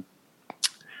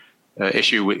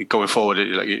issue going forward,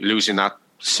 like losing that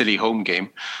silly home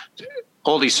game.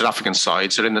 All these South African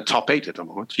sides are in the top 8 at the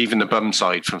moment. Even the bum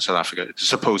side from South Africa, the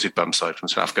supposed bum side from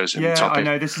South Africa, is in the top 8. I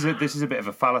know this is a bit of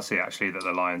a fallacy actually that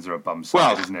the Lions are a bum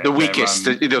side, isn't it? The weakest,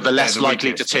 the less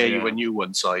likely to tear you a new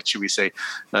one side, should we say?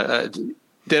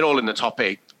 They're all in the top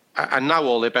 8, and now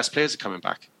all their best players are coming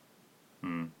back.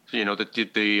 The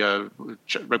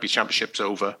rugby championship's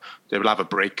over. They will have a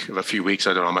break of a few weeks.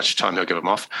 I don't know how much time they'll give them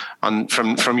off. And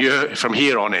from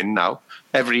here on in now,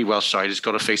 every Welsh side has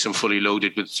got to face them fully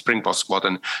loaded with Springbok squad,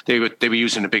 and they were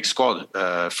using a big squad,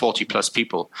 40 plus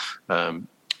people, South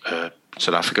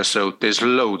Africa. So there's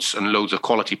loads and loads of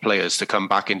quality players to come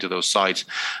back into those sides,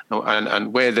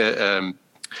 and where the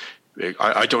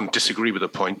I don't disagree with the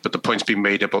point, but the point's been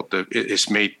made about it's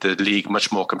made the league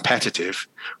much more competitive.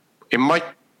 It might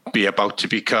be about to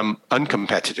become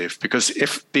uncompetitive, because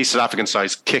if these South African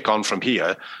sides kick on from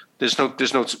here, there's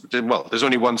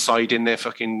only one side in their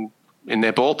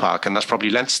ballpark, and that's probably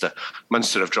Leinster.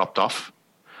 Munster have dropped off.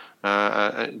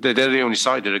 They're the only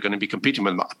side that are going to be competing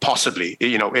with them, possibly.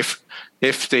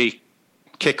 If they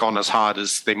kick on as hard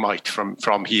as they might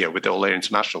from here with all their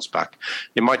internationals back,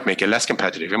 it might make it less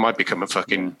competitive. It might become a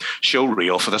fucking show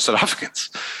reel for the South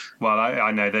Africans. Well, I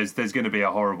know there's going to be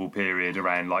a horrible period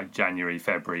around like January,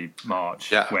 February,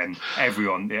 March, when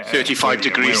everyone 35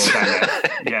 degrees.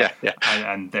 Yeah.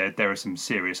 And there are some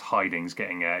serious hidings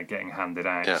getting handed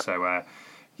out. Yeah. So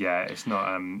it's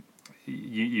not.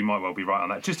 You might well be right on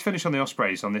that. Just to finish on the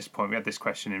Ospreys on this point, we had this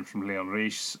question in from Leon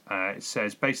Rees. It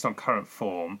says, based on current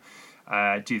form,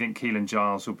 do you think Keelan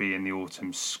Giles will be in the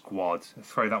autumn squad? I'll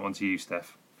throw that one to you,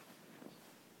 Steph.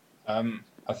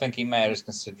 I think he merits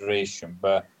consideration,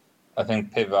 but I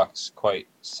think Pivac's quite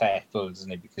settled,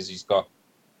 isn't he? Because he's got.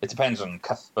 It depends on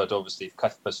Cuthbert. Obviously, if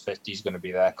Cuthbert's fit, he's going to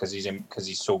be there because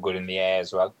he's so good in the air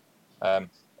as well. I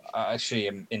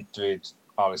actually interviewed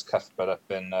Alex Cuthbert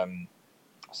up in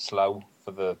Slough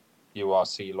for the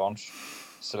URC launch.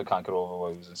 Still can't get over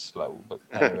why he was in Slough, but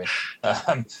anyway.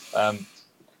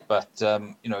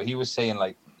 He was saying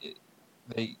like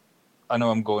I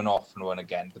know I'm going off and on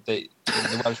again, but the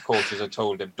Welsh coaches have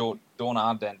told him don't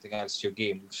add anything else to your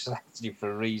game. We've selected you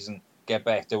for a reason. Get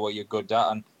better what you're good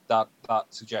at, and that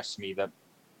suggests to me that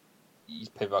he's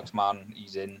Pivac's man.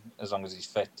 He's in as long as he's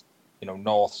fit.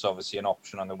 North's obviously an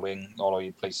option on the wing, although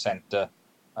he plays centre.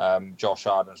 Josh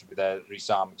Adams will be there. Rhys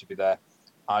Armour to be there.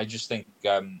 I just think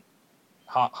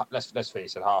let's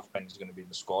face it, Halfpenny's going to be in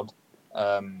the squad.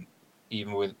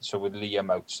 Even with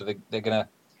Liam out, so they're gonna.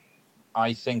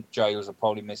 I think Giles will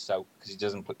probably miss out because he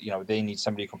doesn't put. They need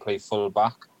somebody who can play full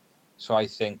back. So I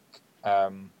think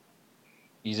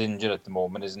he's injured at the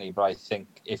moment, isn't he? But I think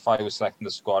if I was selecting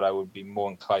the squad, I would be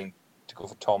more inclined to go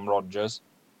for Tom Rogers.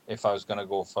 If I was going to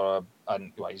go for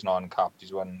he's not uncapped.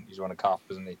 He's won a cap,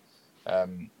 isn't he?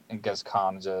 Against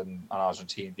Canada and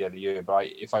Argentina the other year. But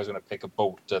if I was going to pick a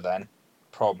bolter, then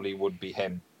probably would be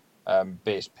him,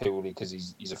 based purely because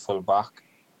he's a full back.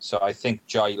 So I think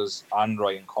Giles and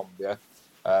Ryan Combia,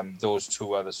 those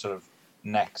two are the sort of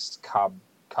next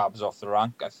cabs off the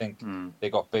rank. I think they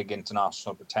got big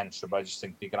international potential, but I just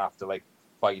think they're going to have to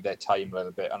bide their time a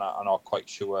little bit, and I'm not quite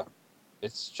sure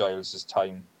it's Giles'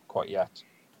 time quite yet.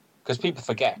 Because people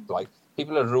forget,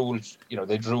 people are ruled,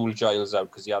 they'd rule Giles out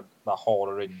because he had that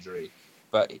horror injury.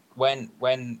 But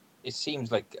when it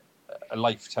seems like a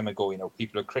lifetime ago,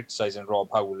 people are criticising Rob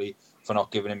Howley for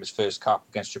not giving him his first cap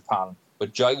against Japan.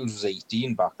 But Giles was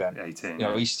 18 back then. 18.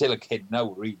 He's still a kid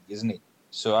now, really, isn't he?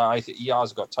 So I think he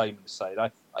has got time on the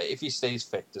side. If he stays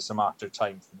fit, it's a matter of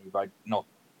time for me, but I'm not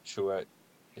sure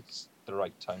it's the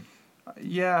right time.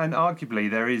 Yeah, and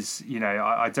arguably there is,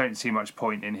 I don't see much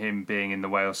point in him being in the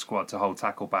Wales squad to hold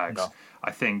tackle bags. No. I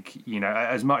think,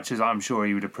 as much as I'm sure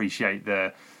he would appreciate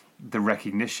the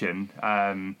recognition,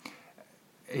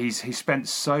 he's spent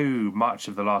so much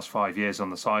of the last 5 years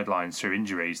on the sidelines through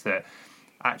injuries that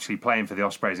actually playing for the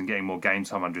Ospreys and getting more game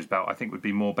time under his belt, I think would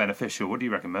be more beneficial. What do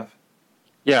you reckon, Murph?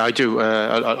 Yeah, I do.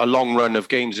 A long run of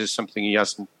games is something he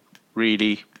hasn't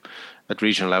really, at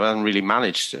regional level, hasn't really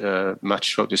managed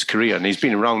much throughout his career, and he's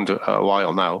been around a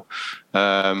while now.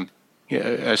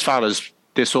 As far as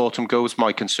this autumn goes,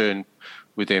 my concern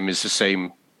with him is the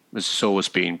same as it's always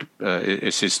been.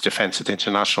 It's his defence at the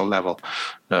international level.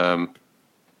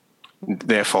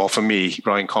 Therefore, for me,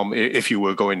 Ryan Combe, if you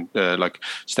were going, like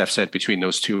Steph said, between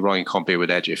those two, Ryan Combe would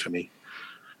edge it for me.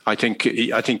 I think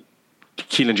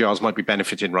Keelan Giles might be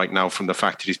benefiting right now from the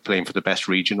fact that he's playing for the best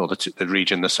region, or the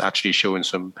region that's actually showing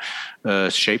some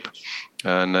shape.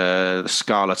 And the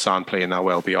Scarlets aren't playing that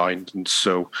well behind. And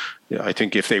so I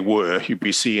think if they were, you'd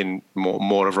be seeing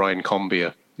more of Ryan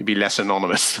Combe. He'd be less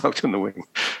anonymous out in the wing.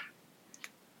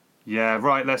 Yeah,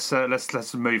 right. Let's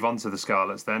move on to the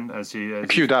Scarlets then. As you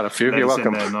queued that a few. You're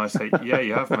welcome. Nicely. Yeah,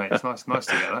 you have, mate. It's nice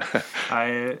to get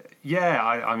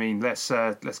that. I mean, let's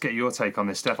get your take on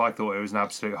this, Steph. I thought it was an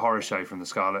absolute horror show from the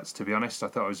Scarlets. To be honest, I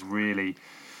thought it was really,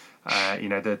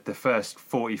 the first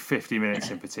 40-50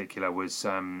 minutes in particular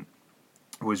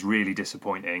was really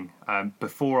disappointing.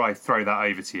 Before I throw that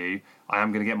over to you, I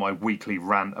am going to get my weekly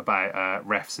rant about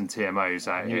refs and TMOs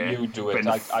out here. You do it.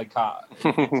 I can't.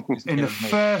 In the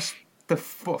first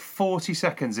 40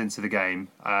 seconds into the game,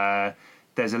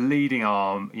 there's a leading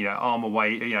arm, arm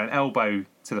away, an elbow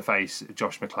to the face,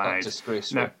 Josh McLeod.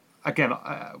 Disgraceful. Now, again,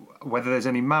 whether there's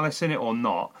any malice in it or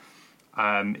not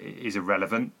is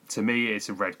irrelevant. To me, it's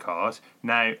a red card.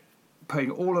 Now,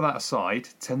 putting all of that aside,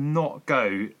 to not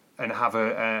go and have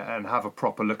a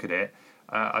proper look at it,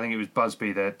 I think it was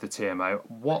Busby, the TMO.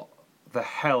 What the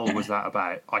hell was that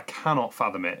about? I cannot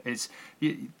fathom it.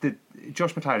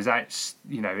 Josh McLeod is out.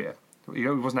 He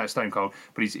wasn't out stone cold,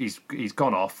 but he's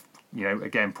gone off.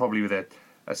 Again, probably with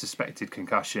a suspected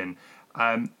concussion.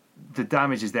 The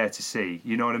damage is there to see.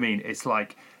 You know what I mean? It's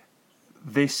like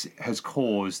this has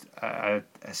caused a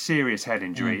serious head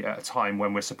injury at a time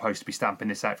when we're supposed to be stamping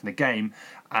this out from the game,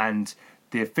 and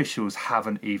the officials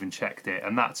haven't even checked it,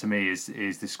 and that to me is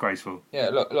disgraceful. Yeah,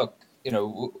 look.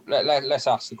 Let's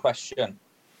ask the question: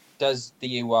 does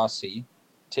the URC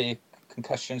take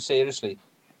concussion seriously?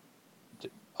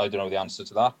 I don't know the answer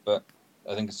to that, but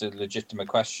I think it's a legitimate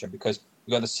question because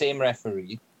we got the same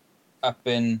referee up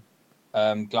in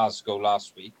Glasgow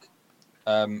last week.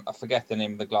 I forget the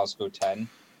name of the Glasgow 10.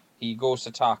 He goes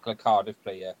to tackle a Cardiff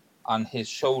player and his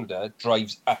shoulder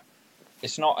drives up.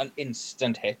 It's not an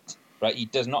instant hit, right? He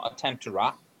does not attempt to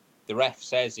wrap. The ref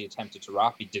says he attempted to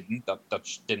wrap. He didn't. That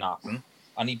didn't happen.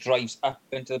 And he drives up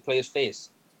into the player's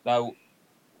face. Now,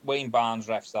 Wayne Barnes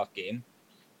refs that game.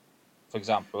 For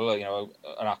example,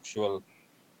 an actual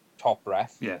top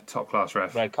ref. Yeah, top class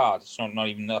ref. Red card. It's not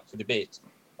even up for debate.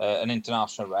 An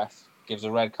international ref gives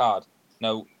a red card.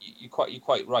 Now, you're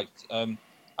quite right. I'm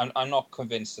not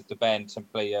convinced that the Benetton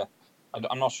player.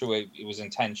 I'm not sure it was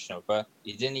intentional, but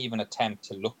he didn't even attempt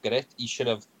to look at it. It should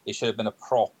have been a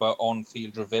proper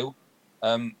on-field review,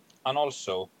 and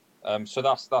also, so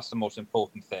that's the most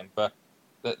important thing. But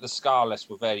the Scarlets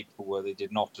were very poor. They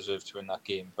did not deserve to win that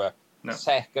game. But no.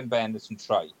 Second Benetton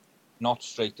try, not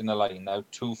straight in the line now,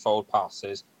 2 foul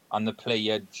passes, and the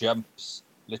player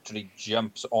literally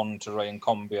jumps onto Ryan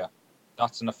Combia.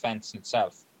 That's an offence in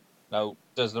itself. Now,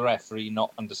 does the referee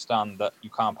not understand that you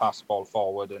can't pass the ball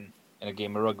forward in a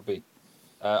game of rugby?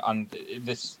 And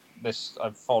this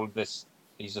I've followed these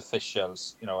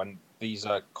officials, and these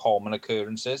are common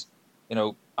occurrences,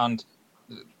 and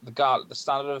the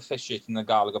standard of officiating in the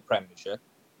Gallagher Premiership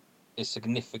is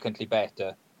significantly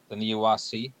better than the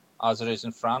URC, as it is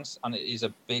in France, and it is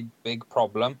a big, big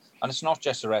problem. And it's not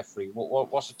just a referee.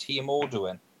 What's the TMO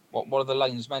doing? What are the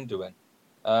linesmen doing?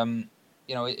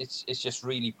 It's just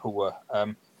really poor.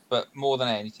 But more than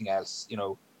anything else,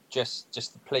 just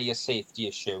the player safety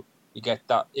issue. You get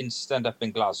that incident up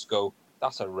in Glasgow.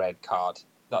 That's a red card.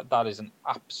 That is an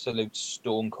absolute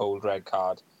stone cold red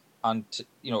card. And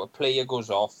a player goes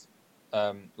off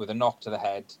with a knock to the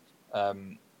head.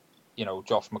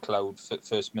 Josh McLeod,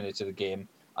 first minute of the game,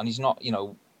 and he's not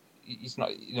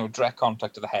direct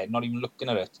contact to the head, not even looking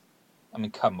at it. I mean,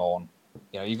 come on.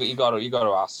 You got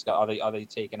to ask: are they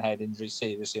taking head injuries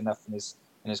seriously enough in his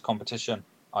competition?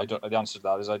 The answer to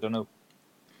that is I don't know.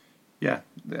 Yeah,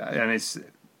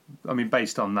 and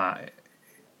based on that,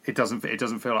 it doesn't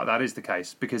feel like that is the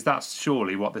case, because that's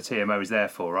surely what the TMO is there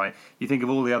for, right? You think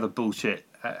of all the other bullshit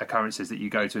occurrences that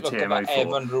you go to a TMO for.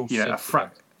 Evan Roos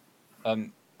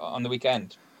on the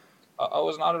weekend, I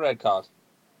wasn't on a red card.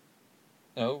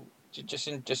 Just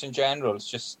in general,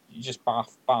 it's you just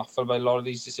baffled by a lot of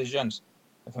these decisions,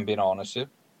 if I'm being honest with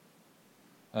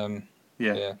you.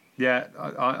 Yeah,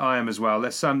 I am as well.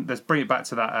 Let's bring it back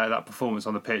to that performance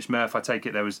on the pitch. Murph, I take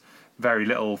it there was very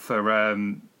little for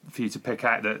you to pick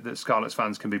out that Scarlets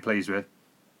fans can be pleased with.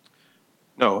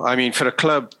 No, I mean, for a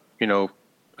club,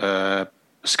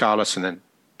 Scarlets, and then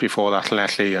before that,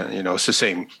 Lechley, it's the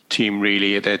same team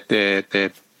really. Their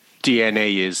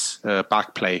DNA is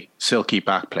back play, silky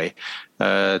back play.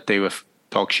 They were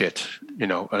dog shit.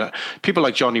 People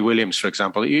like Johnny Williams, for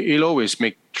example, he'll always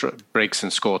make breaks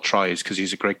and score tries because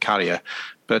he's a great carrier.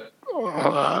 But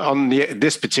on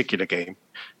this particular game,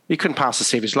 he couldn't pass to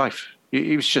save his life.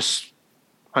 He was just.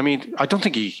 I mean, I don't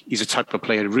think he's a type of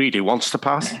player who really wants to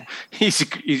pass.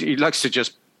 He likes to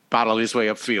just battle his way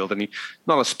upfield, and he's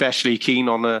not especially keen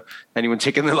on anyone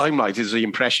taking the limelight, is the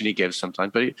impression he gives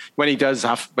sometimes. But when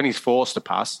he's forced to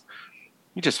pass,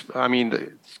 a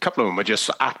couple of them are just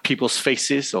at people's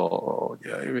faces or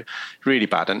really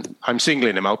bad. And I'm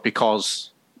singling him out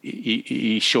because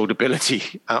he showed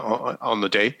ability on the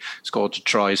day, scored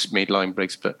tries, made line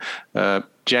breaks, but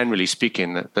generally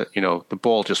speaking, the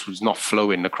ball just was not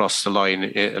flowing across the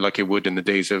line like it would in the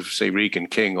days of, say, Regan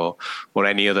King or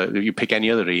any other. You pick any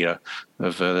other era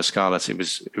of the Scarlets. It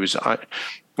was.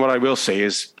 What I will say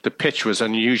is the pitch was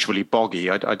unusually boggy.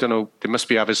 I don't know. They must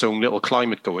have its own little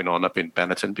climate going on up in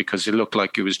Benetton, because it looked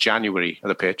like it was January at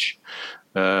the pitch.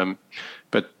 But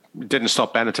it didn't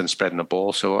stop Benetton spreading the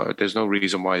ball, so there's no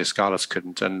reason why the Scarlets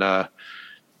couldn't. And I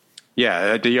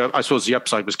suppose the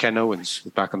upside was Ken Owens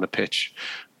back on the pitch.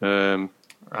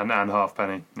 And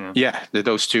Halfpenny, yeah,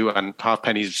 those two, and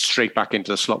Halfpenny's straight back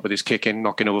into the slot with his kicking,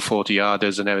 knocking over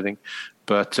 40-yarders and everything.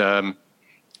 But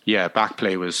back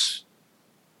play was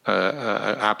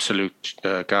absolute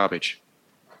garbage.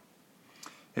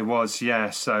 It was, yeah.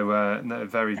 So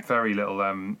very, very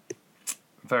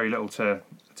little to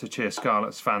cheer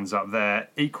Scarlets fans up there.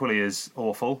 Equally as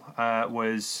awful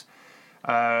was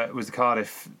the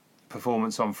Cardiff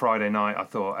performance on Friday night, I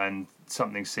thought, and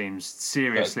something seems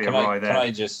seriously awry there. Can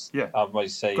I just have my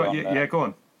say go, on yeah, go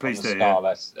on. Please do.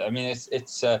 Scarlets. Yeah. I mean,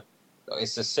 it's a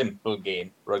simple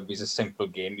game. Rugby's a simple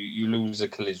game. You lose the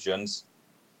collisions,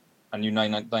 and you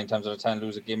nine times out of 10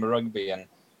 lose a game of rugby, and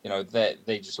you know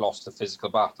they just lost the physical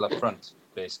battle up front,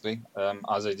 basically,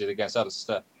 as they did against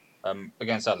Ulster.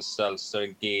 Ulster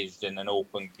engaged in an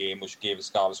open game, which gave the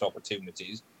Scarlets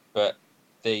opportunities, but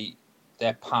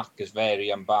their pack is very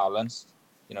unbalanced.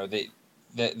 You know,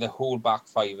 the whole back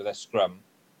five of their scrum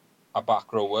are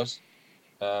back rowers.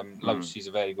 Loucey's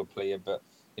a very good player, but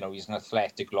you know he's an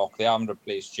athletic lock. They haven't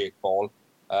replaced Jake Ball,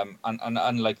 and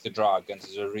unlike the Dragons,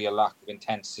 there's a real lack of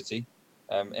intensity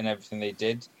in everything they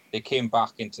did. They came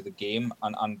back into the game,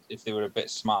 and if they were a bit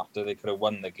smarter, they could have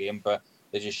won the game. But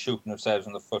they're just shooting themselves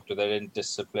in the foot with their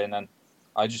indiscipline, and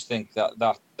I just think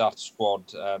that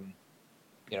squad.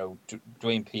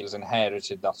 Dwayne Peel's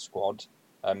inherited that squad.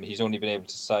 He's only been able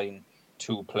to sign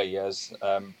 2 players.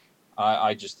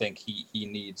 I just think he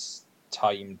needs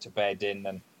time to bed in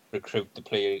and recruit the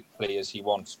players he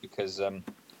wants, because at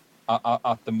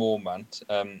the moment,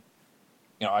 I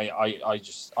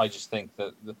just think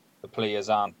that the players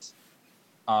aren't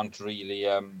really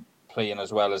playing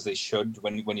as well as they should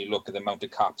when you look at the amount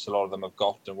of caps a lot of them have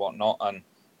got and whatnot. And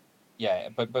yeah,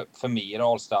 but for me, it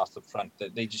all starts up front.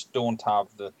 That they just don't have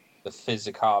the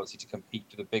physicality to compete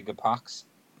with the bigger packs,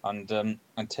 and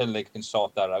until they can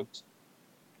sort that out,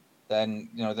 then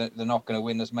they're not going to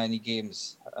win as many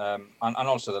games. And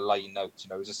also the line out,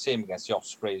 it was the same against the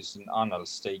Ospreys and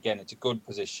Ulster. Again, into good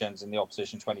positions in the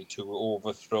opposition 22,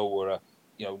 overthrow or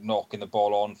knocking the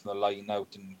ball on from the line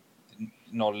out and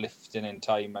not lifting in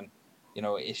time, and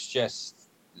it's just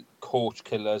coach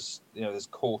killers. There's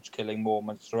coach killing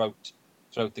moments throughout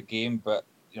the game, but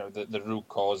the root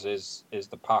cause is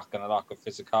the pack and a lack of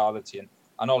physicality,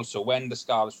 and also when the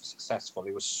Scarlets were successful,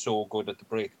 they were so good at the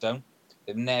breakdown.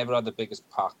 They've never had the biggest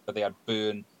pack, but they had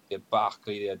Byrne, they had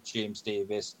Barkley, they had James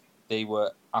Davis. They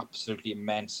were absolutely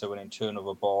immense at winning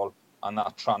turnover ball and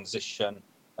that transition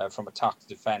from attack to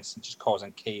defence and just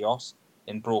causing chaos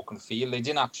in broken field. They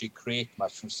didn't actually create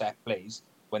much from set plays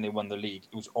when they won the league.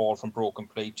 It was all from broken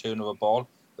play, turnover ball,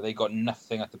 but they got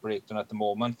nothing at the breakdown at the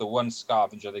moment. The one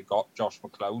scavenger they got, Josh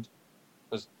McLeod,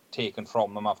 was taken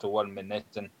from them after 1 minute,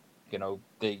 and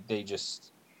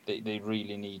they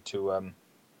really need to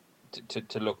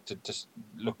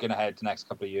looking ahead to the next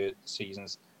couple of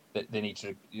seasons. They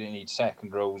need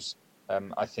second rows.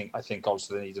 I think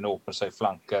also they need an open side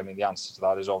flank. I mean, the answer to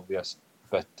that is obvious,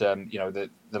 but the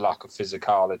lack of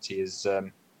physicality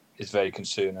is very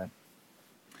concerning.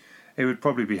 It would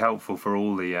probably be helpful for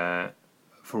all the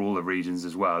regions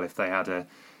as well if they had a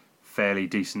fairly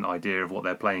decent idea of what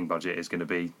their playing budget is going to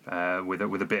be,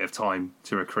 with a bit of time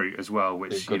to recruit as well,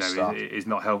 which is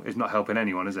not helping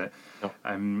anyone, is it?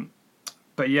 No.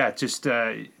 But yeah, just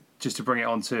to bring it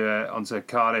onto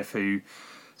Cardiff, who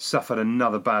suffered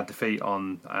another bad defeat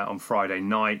on Friday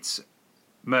night.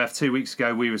 Murph, 2 weeks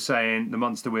ago we were saying the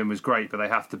Munster win was great, but they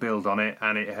have to build on it,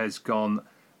 and it has gone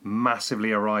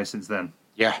massively awry since then.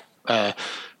 Yeah.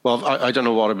 Well, I don't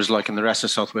know what it was like in the rest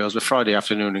of South Wales, but Friday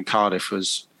afternoon in Cardiff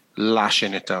was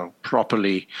lashing it down,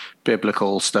 properly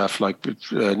biblical stuff like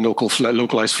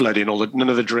localised flooding. None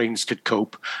of the drains could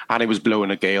cope, and it was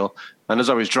blowing a gale. And as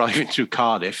I was driving through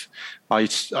Cardiff, I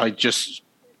just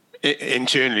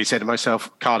internally said to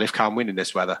myself, Cardiff can't win in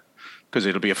this weather, because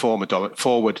it'll be a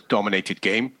forward-dominated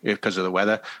game because of the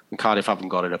weather, and Cardiff haven't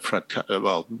got it up front.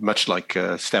 Well, much like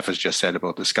Steph has just said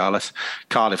about the Scarlets,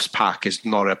 Cardiff's pack is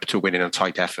not up to winning a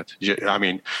tight effort. I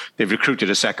mean, they've recruited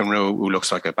a second row who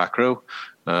looks like a back row.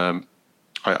 I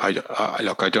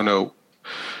don't know.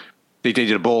 They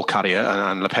needed a ball carrier,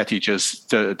 and Lepetti just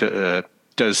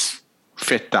does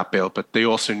fit that bill, but they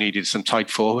also needed some tight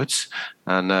forwards,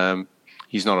 and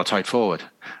he's not a tight forward.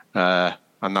 And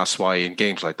that's why in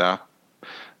games like that,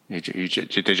 they're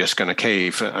just going to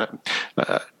cave.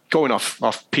 Going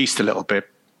off piste a little bit,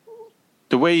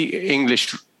 the way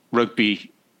English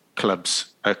rugby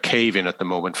clubs are caving at the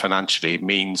moment financially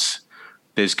means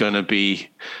there's going to be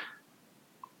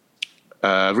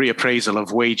reappraisal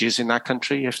of wages in that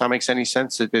country, if that makes any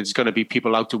sense. There's going to be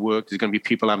people out to work. There's going to be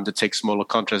people having to take smaller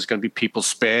contracts. There's going to be people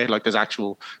spare, like there's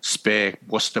actual spare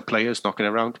Worcester players knocking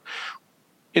around.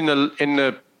 in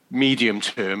the medium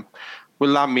term,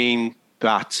 will that mean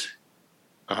that?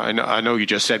 I know you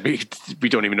just said we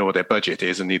don't even know what their budget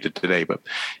is, and neither do they. But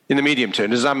in the medium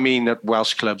term, does that mean that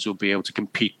Welsh clubs will be able to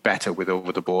compete better with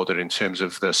over the border in terms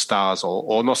of the stars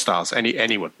or not stars,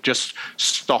 anyone, just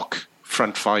stock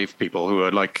front five people who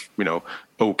are like,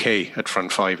 okay at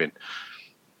front fiving?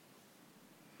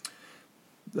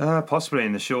 Possibly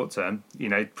in the short term,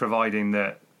 providing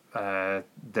that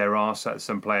there are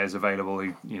some players available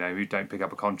who don't pick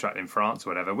up a contract in France or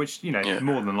whatever, which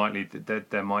more than likely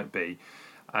there might be.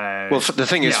 Well, the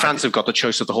thing is, France have got the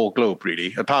choice of the whole globe,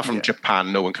 really. Apart from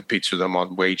Japan, no one competes with them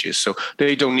on wages, so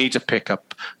they don't need to pick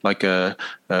up like a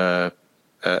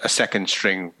second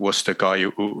string Worcester guy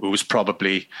who's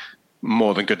probably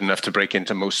more than good enough to break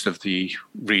into most of the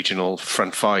regional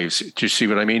front fives. Do you see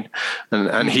what I mean?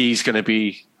 And he's going to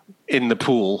be in the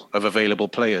pool of available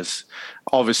players.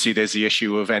 Obviously, there's the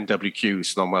issue of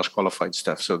NWQs, non-Welsh qualified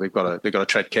stuff, so they've got to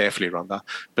tread carefully around that.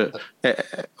 But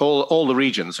all the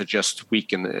regions are just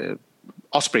weak, and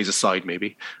Ospreys aside,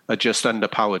 maybe, are just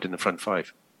underpowered in the front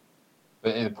five.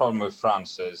 But the problem with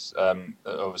France is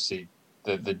obviously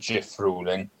the GIF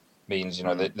ruling means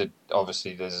that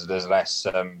obviously there's less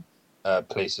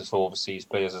places for overseas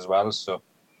players as well, so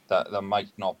that there might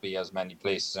not be as many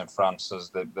places in France as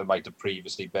there might have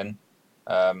previously been.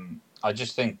 I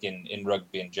just think in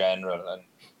rugby in general,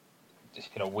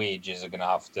 and wages are going to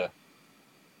have to,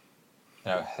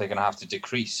 they're going to have to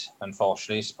decrease.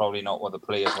 Unfortunately, it's probably not what the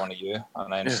players want to hear,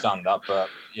 and I understand that. But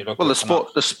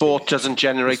the sport doesn't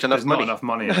generate enough money. Not enough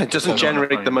money. It doesn't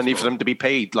generate the money for them to be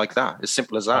paid like that. As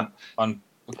simple as that. And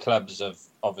clubs have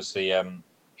obviously,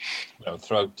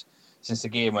 throughout. Since the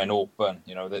game went open,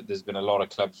 there's been a lot of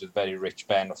clubs with very rich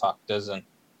benefactors, and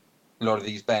a lot of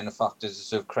these benefactors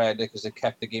deserve credit because they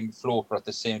kept the game afloat. But at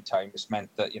the same time, it's meant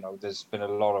that there's been a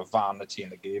lot of vanity in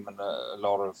the game and a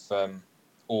lot of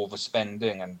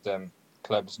overspending, and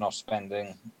clubs not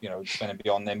spending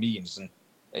beyond their means. And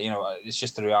it's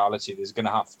just the reality. There's going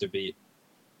to have to be,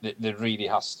 there really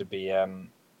has to be,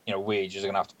 wages are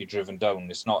going to have to be driven down.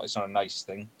 It's not a nice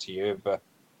thing to hear, but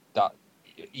that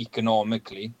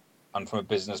economically, and from a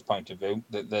business point of view,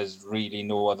 that there's really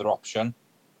no other option.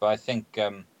 But I think,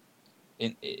 to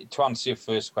answer your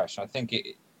first question, I think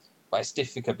it's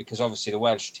difficult because obviously the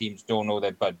Welsh teams don't know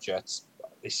their budgets.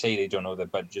 They say they don't know their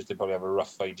budgets. They probably have a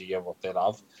rough idea of what they'll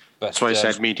have. But, that's why I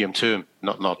said medium term,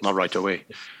 not right away.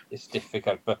 It's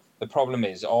difficult, but the problem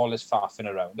is all this faffing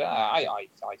around. I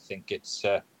think it's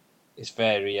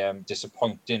very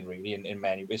disappointing, really, in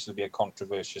many ways. It'll be a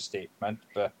controversial statement,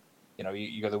 but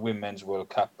you got the Women's World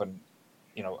Cup, and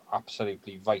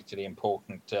absolutely vitally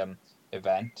important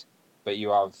event. But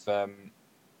you have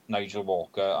Nigel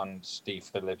Walker and Steve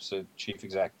Phillips, the chief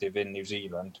executive in New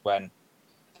Zealand, when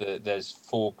there's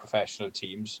 4 professional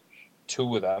teams.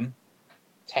 2 of them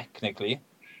technically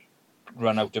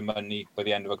run out of money by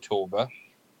the end of October,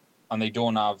 and they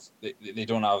don't have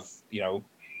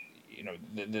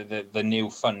the new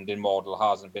funding model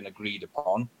hasn't been agreed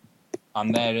upon.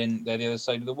 And they're the other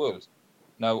side of the world.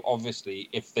 Now, obviously,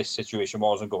 if this situation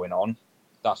wasn't going on,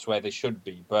 that's where they should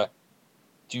be. But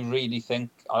do you really think,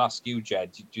 I'll ask you,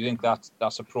 Jed, do you think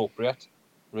that's appropriate,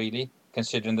 really,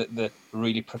 considering the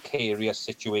really precarious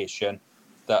situation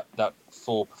that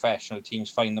 4 professional teams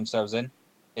find themselves in?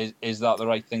 Is that the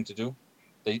right thing to do?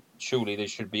 Surely they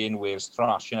should be in Wales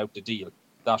thrashing out the deal.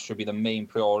 That should be the main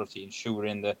priority,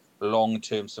 ensuring the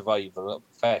long-term survival of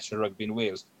professional rugby in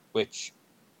Wales, which,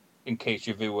 in case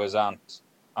your viewers aren't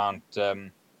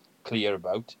clear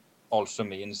about, also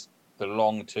means the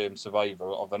long-term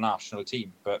survival of the national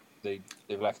team, but they've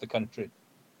left the country.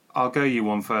 I'll go you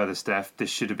one further, Steph.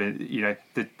 This should have been,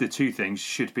 the 2 things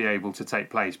should be able to take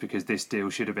place because this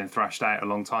deal should have been thrashed out a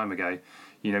long time ago.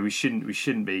 We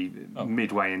shouldn't be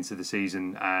midway into the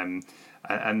season, and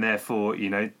therefore,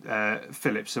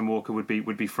 Phillips and Walker would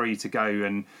be free to go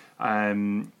and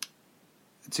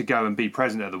be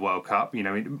present at the World Cup,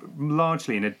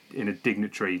 largely in a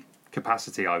dignitary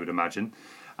capacity, I would imagine,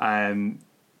 and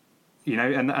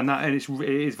it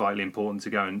is vitally important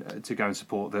to go and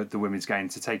support the women's game,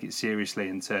 to take it seriously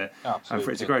and for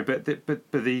it to grow. But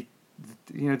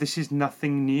this is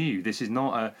nothing new. This is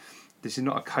not a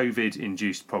COVID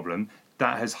induced problem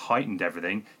that has heightened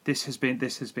everything. This has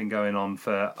been going on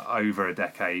for over a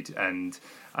decade, and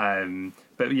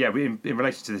but yeah, in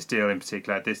relation to this deal in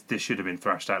particular, this should have been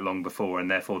thrashed out long before, and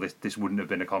therefore this wouldn't have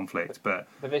been a conflict. But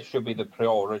this should be the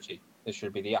priority. This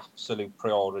should be the absolute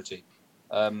priority.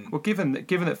 Well, given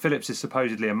that Phillips is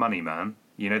supposedly a money man,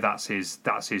 that's his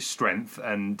strength,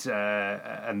 and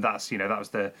that's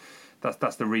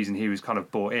that's the reason he was kind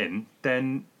of bought in.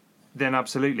 Then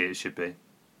absolutely it should be.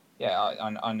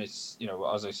 and it's,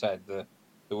 as I said, the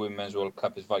Women's World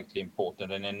Cup is vitally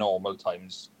important, and in normal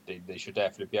times they should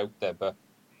definitely be out there. But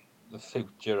the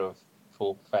future of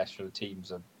 4 professional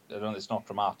teams, I don't know, it's not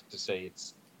dramatic to say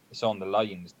it's on the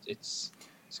line. It's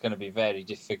going to be very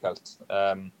difficult.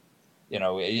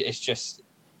 It's just,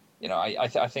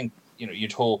 I think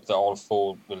you'd hope that all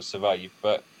 4 will survive,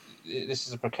 but this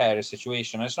is a precarious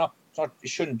situation. It's not. It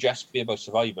shouldn't just be about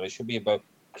survival. It should be about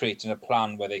creating a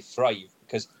plan where they thrive.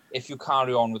 Because if you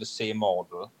carry on with the same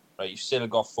model, right, you've still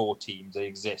got 4 teams. They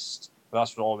exist. But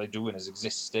that's what all they're doing is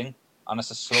existing, and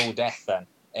it's a slow death. Then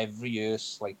every year,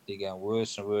 slightly getting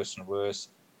worse and worse and worse.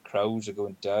 Crowds are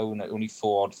going down. At only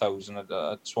 4,000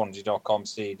 at Swansea.com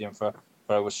Stadium for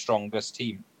our strongest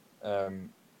team.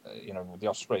 The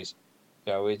Ospreys.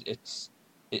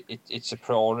 It's a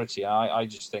priority. I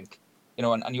just think,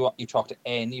 and you talk to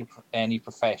any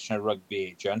professional rugby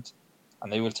agent,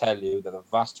 and they will tell you that the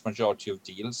vast majority of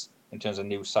deals in terms of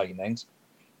new signings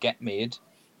get made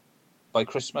by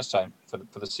Christmas time for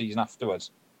the season afterwards.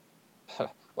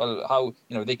 Well, how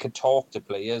they could talk to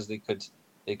players, they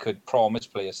could promise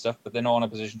players stuff, but they're not in a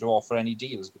position to offer any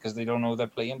deals because they don't know their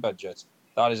playing budgets.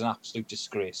 That is an absolute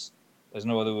disgrace. There's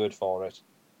no other word for it.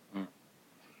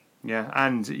 Yeah,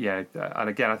 and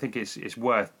again, I think it's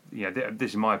worth.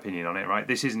 This is my opinion on it. Right,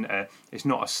 this isn't it's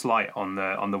not a slight on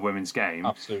the women's game.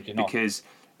 Absolutely not. Because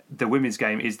the women's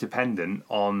game is dependent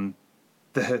on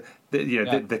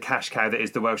the cash cow that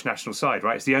is the Welsh national side.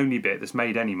 Right, it's the only bit that's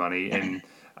made any money in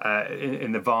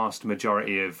the vast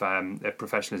majority of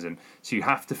professionalism. So you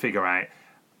have to figure out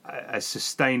a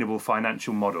sustainable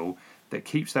financial model that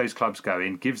keeps those clubs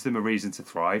going, gives them a reason to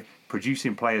thrive,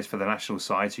 producing players for the national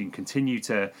side, so you can continue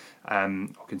to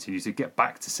get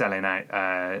back to selling out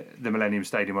the Millennium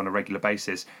Stadium on a regular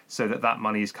basis, so that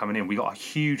money is coming in. We got a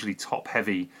hugely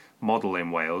top-heavy model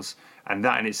in Wales, and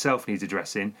that in itself needs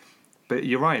addressing. But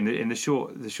you're right, in the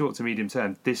short to medium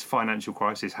term, this financial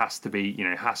crisis has to be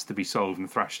solved and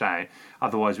thrashed out.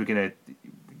 Otherwise, we're going to,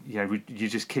 you're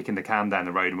just kicking the can down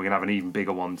the road, and we're going to have an even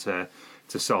bigger one to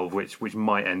solve, which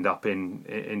might end up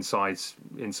in sides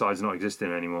not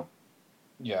existing anymore.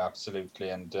 Yeah, absolutely.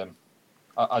 And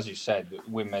as you said,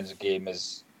 women's game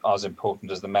is as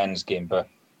important as the men's game. But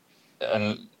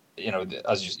as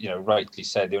you rightly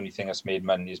said, the only thing that's made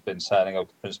money has been selling out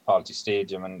the Principality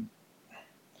Stadium, and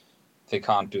if they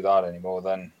can't do that anymore,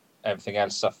 then everything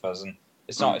else suffers. And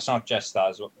it's not just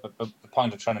that. But the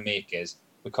point I'm trying to make is,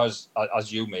 because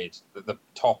as you made the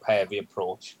top heavy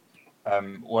approach.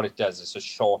 What it does is a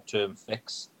short-term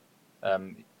fix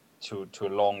to a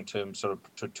long-term sort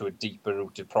of to a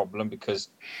deeper-rooted problem. Because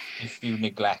if you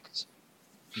neglect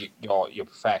your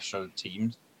professional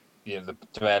teams, the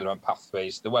development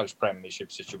pathways, the Welsh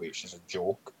Premiership situation is a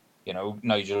joke.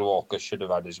 Nigel Walker should have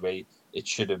had his way. It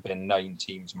should have been 9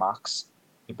 teams max.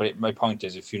 But my point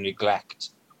is, if you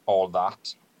neglect all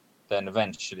that, then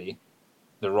eventually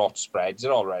the rot spreads.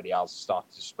 It already has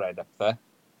started to spread up there.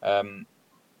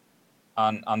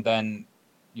 And then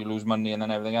you lose money, and then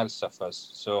everything else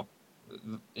suffers. So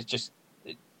it's just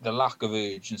the lack of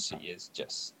urgency is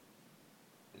just,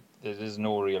 there's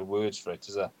no real words for it,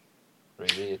 is there?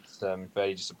 Really, it's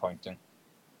very disappointing.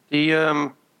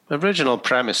 The original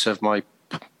premise of my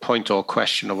point or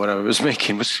question or whatever I was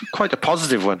making was quite a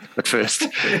positive one at first.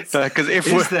 Because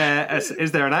is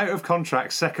there an out of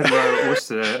contract second row at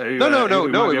Worcester? No.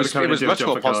 It was much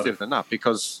more positive than that,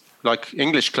 because like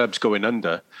English clubs going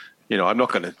under. I'm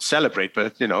not going to celebrate,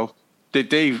 but the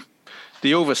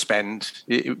overspend,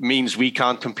 it means we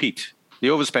can't compete. The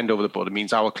overspend over the border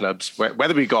means our clubs,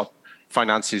 whether we got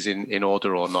finances in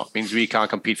order or not, means we can't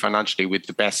compete financially with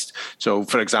the best. So,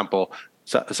 for example,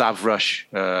 Zav Rush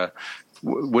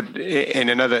would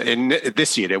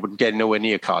this year they would get nowhere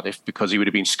near Cardiff because he would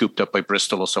have been scooped up by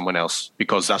Bristol or someone else,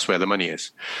 because that's where the money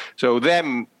is. So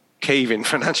them caving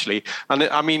financially, and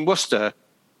I mean Worcester.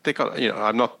 They got,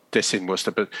 I'm not dissing Worcester,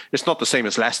 but it's not the same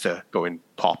as Leicester going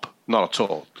pop. Not at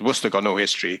all. Worcester got no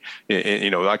history.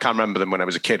 I can't remember them when I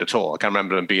was a kid at all. I can't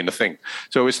remember them being a thing.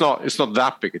 So it's not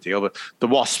that big a deal. But the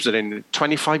Wasps are in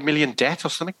 25 million debt or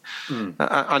something,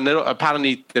 and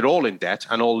apparently they're all in debt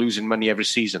and all losing money every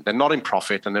season. They're not in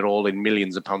profit, and they're all in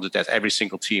millions of pounds of debt. Every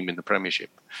single team in the Premiership.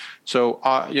 So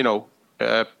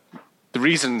the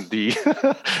reason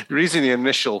the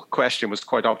initial question was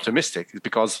quite optimistic is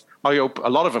because I hope a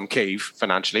lot of them cave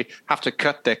financially, have to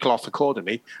cut their cloth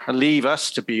accordingly, and leave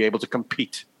us to be able to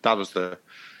compete. That was the.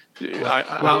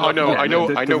 I know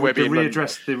we're being the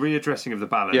readdressing of the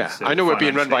balance. Yeah, I know we're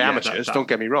being run by amateurs. Don't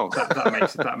get me wrong.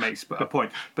 That makes a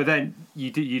point. But then you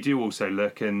do also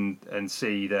look and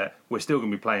see that we're still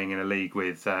going to be playing in a league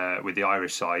with the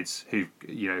Irish sides who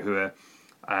are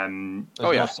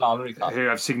No salary cap. Who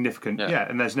have significant,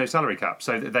 and there's no salary cap,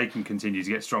 so that they can continue to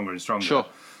get stronger and stronger. Sure.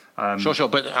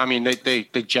 But I mean, they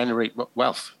generate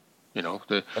wealth. You know,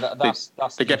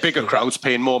 they get bigger crowds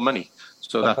paying more money,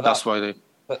 so that's why they.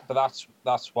 But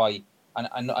that's why,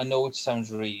 and I know it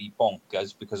sounds really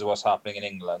bonkers because of what's happening in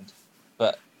England,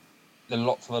 but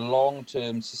for the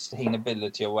long-term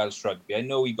sustainability of Welsh rugby, I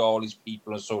know we got all these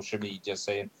people on social media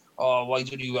saying, "Oh, why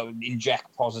don't you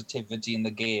inject positivity in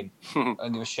the game?" I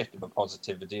don't give a shit about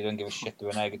positivity. I don't give a shit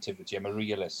about negativity. I'm a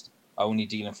realist. I only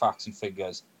deal in facts and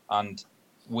figures. And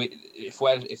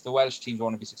if the Welsh teams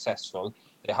want to be successful,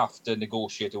 they have to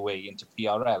negotiate a way into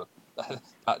PRL.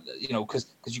 You know, because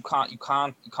you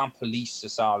can't police the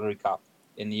salary cap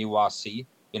in the URC.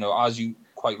 You know, as you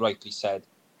quite rightly said,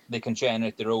 they can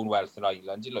generate their own wealth in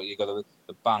Ireland. You know, you got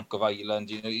the Bank of Ireland.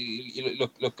 You know, you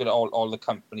look at all the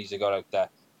companies they got out there,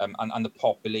 and the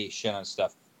population and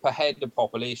stuff. Per head of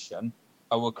population,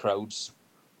 our crowds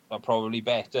are probably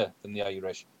better than the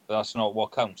Irish, but that's not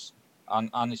what counts. And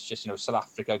it's just, you know, South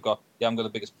Africa haven't got the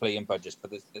biggest playing budgets,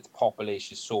 but the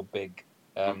population is so big.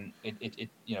 It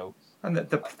you know. And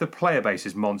the player base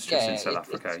is monstrous in South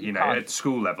Africa. You know, at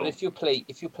school level. But if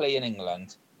you play in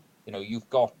England, you know, you've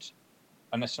got,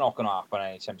 and it's not going to happen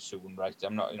anytime soon, right?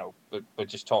 I'm not, you know, but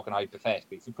just talking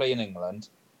hypothetically. If you play in England,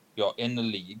 you're in the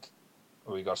league,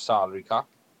 where we got salary cap,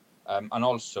 and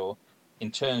also in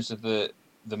terms of the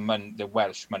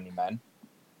Welsh money men,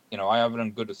 you know, I have it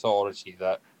on good authority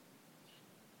that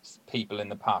people in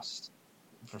the past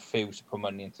refuse to put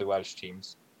money into the Welsh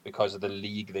teams because of the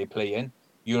league they play in.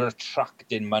 You're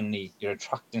attracting money, you're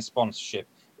attracting sponsorship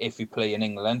if you play in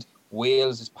England.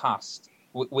 Wales is past.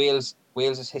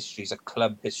 Wales's history is a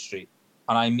club history.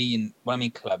 And when I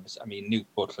mean clubs, I mean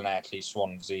Newport, Llanelli,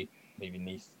 Swansea, maybe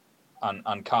Neath,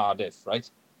 and Cardiff, right?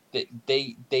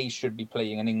 They should be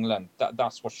playing in England.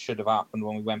 That's what should have happened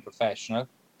when we went professional.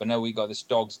 But now we got this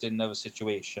dogs didn't have a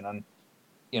situation. And,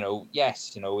 you know,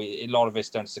 yes, you know, a lot of it's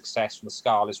down to success when the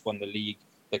Scarlets won the league.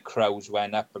 The crowds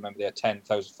went up. Remember, they had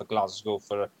 10,000 for Glasgow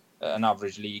for an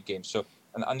average league game. So,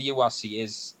 and the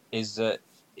URC is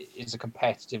a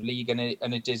competitive league, and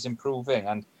it is improving.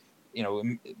 And, you know,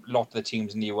 a lot of the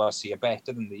teams in the URC are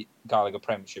better than the Gallagher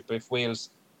Premiership. But if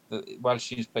the Welsh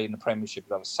teams played in the Premiership,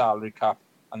 they'd have a salary cap,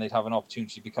 and they'd have an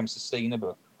opportunity to become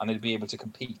sustainable, and they'd be able to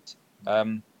compete.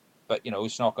 But, you know,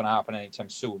 it's not going to happen anytime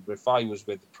soon. But if I was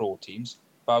with the pro teams,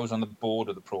 if I was on the board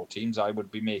of the pro teams, I would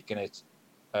be making it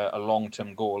a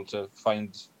long-term goal to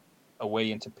find a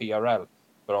way into PRL.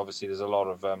 But obviously, there's a lot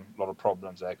of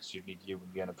problems there because you need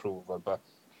union approval. But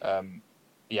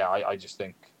I just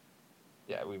think,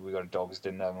 we got dogs,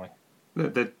 didn't we?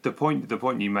 The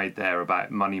point you made there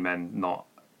about money men not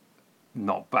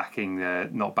backing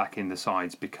the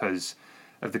sides because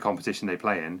of the competition they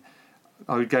play in,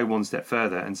 I would go one step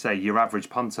further and say your average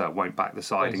punter won't back the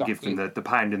side and give them the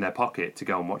pound in their pocket to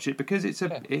go and watch it because it's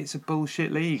a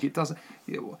bullshit league. It doesn't.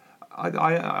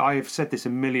 I've said this a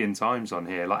million times on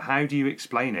here. Like, how do you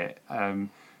explain it?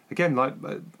 Again,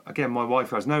 my wife,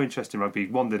 who has no interest in rugby,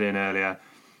 wandered in earlier,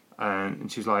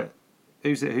 and she's like,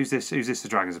 Who's this? The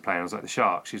Dragons are playing? I was like, the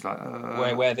Sharks. She's like,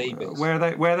 where are they based? Where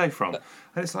are they from?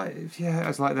 And it's like,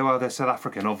 they're South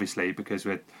African, obviously, because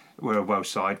we're a Welsh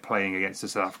side playing against a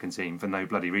South African team for no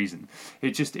bloody reason.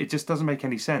 It just doesn't make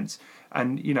any sense.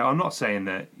 And, you know, I'm not saying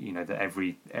that, you know, that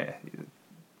every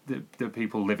the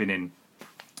people living in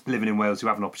Wales who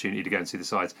have an opportunity to go and see the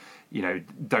sides, you know,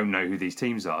 don't know who these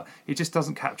teams are. It just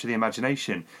doesn't capture the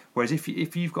imagination. Whereas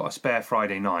if you've got a spare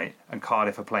Friday night and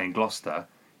Cardiff are playing Gloucester,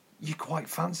 you quite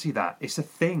fancy that. It's a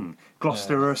thing.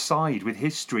 Gloucester are a side with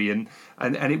history, and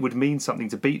it would mean something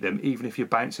to beat them, even if you're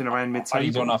bouncing around mid-table.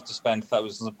 You don't have to spend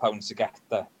thousands of pounds to get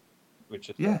there, which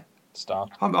is the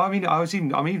start. I'm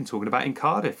even talking about in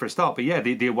Cardiff for a start, but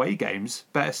the away games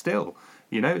better still.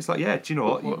 You know, it's like, do you know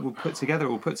what? We'll put together.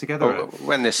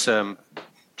 When this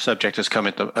subject has come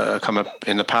up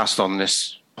in the past on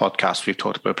this podcast, we've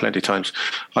talked about it plenty of times.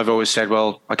 I've always said,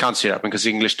 well, I can't see it happening because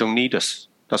the English don't need us.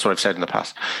 That's what I've said in the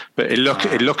past. But it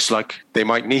looks like they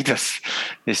might need us.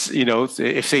 It's, you know,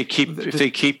 if they keep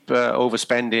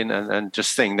overspending and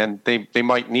just thing, then they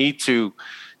might need to.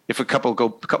 If a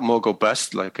couple more go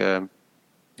bust, like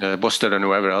Worcester and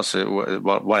whoever else,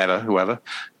 whoever,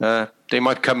 they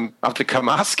might have to come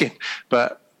asking.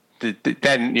 But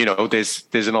then, you know, there's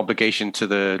an obligation to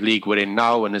the league we're in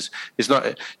now, and it's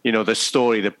not, you know, the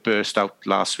story that burst out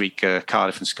last week,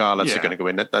 Cardiff and Scarlets are going to go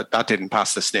in. That didn't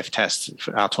pass the sniff test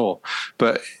at all.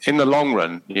 But in the long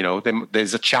run, you know,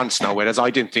 there's a chance now, whereas I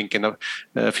didn't think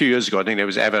a few years ago, I think there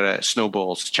was ever a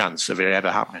snowball's chance of it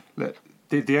ever happening. Look,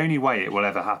 the only way it will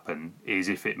ever happen is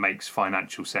if it makes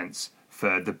financial sense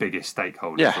for the biggest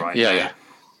stakeholders, right?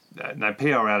 Now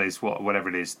PRL is whatever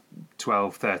it is,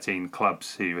 12, 13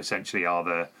 clubs who essentially are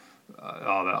the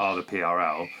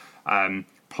PRL,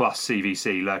 plus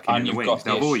CVC lurking in the wings. And you've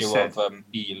got the issue of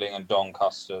Ealing and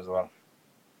Doncaster as well.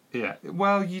 Yeah,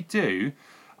 well, you do.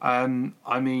 I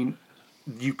mean,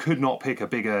 you could not pick a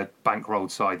bigger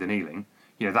bankrolled side than Ealing.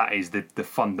 You know, that is the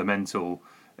fundamental.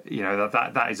 You know,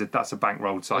 that's a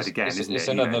bankrolled side isn't it? It's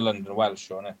another London Welsh,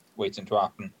 isn't it? Waiting to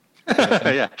happen.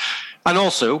 Yeah, and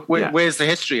also, where's the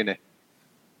history in it?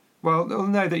 Well,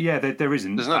 no, there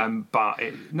isn't. There's not.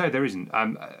 No, there isn't.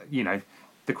 You know,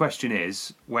 the question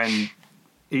is when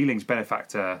Ealing's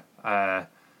benefactor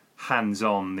hands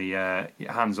on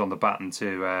the baton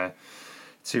to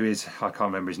his, I can't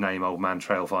remember his name, old man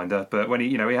Trailfinder, but when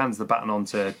he hands the baton on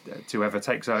to whoever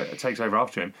takes over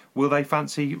after him, will they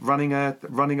fancy running a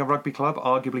rugby club,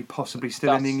 arguably possibly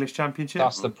still in the English Championship?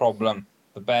 That's the problem.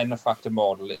 The benefactor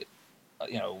model,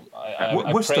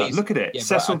 Worcester, praise, look at it.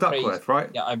 Cecil Duckworth, right?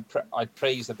 Yeah, I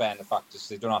praise the benefactors.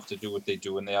 They don't have to do what they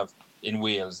do, and they have in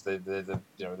Wales.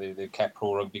 They kept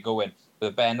pro rugby going. But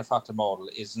the benefactor model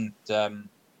isn't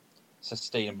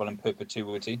sustainable in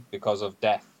perpetuity because of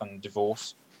death and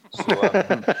divorce. So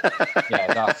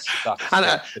that's and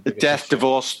death, issue.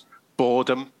 Divorce,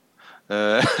 boredom.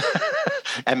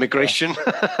 Emigration,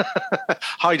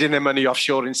 hiding their money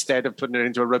offshore instead of putting it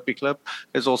into a rugby club.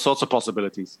 There's all sorts of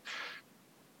possibilities.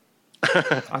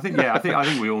 I think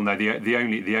we all know the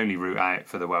only route out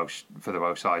for the Welsh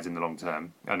sides in the long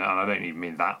term, and I don't even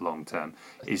mean that long term,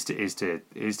 is to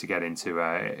get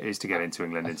into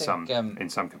England in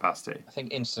some capacity. I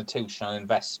think institutional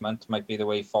investment might be the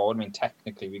way forward. I mean,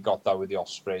 technically we got that with the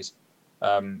Ospreys.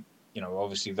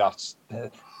 Obviously that's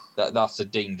a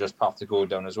dangerous path to go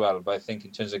down as well. But I think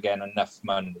in terms of getting enough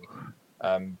money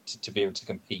to be able to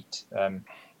compete,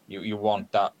 you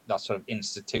want that sort of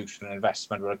institutional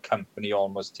investment where a company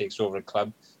almost takes over a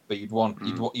club. But you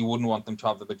wouldn't want them to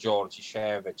have the majority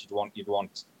share of it. You'd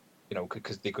want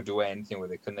because they could do anything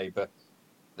with it, couldn't they? But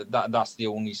that's the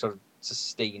only sort of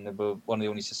one of the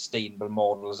only sustainable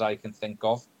models I can think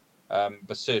of.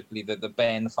 But certainly the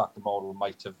benefactor model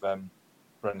might have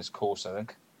run its course, I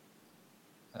think.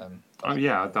 I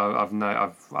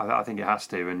think it has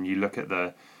to. And you look at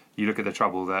the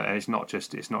trouble there, and it's not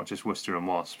just Worcester and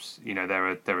Wasps. You know,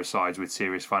 there are sides with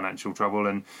serious financial trouble,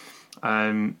 and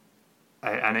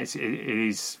it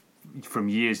is from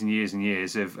years and years and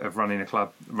years of running a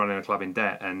club in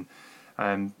debt. And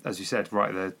as you said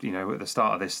right at the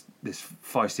start of this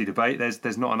feisty debate,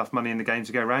 there's not enough money in the game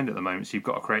to go around at the moment. So you've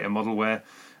got to create a model where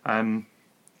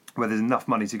there's enough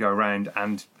money to go around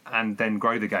and then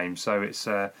grow the game. So it's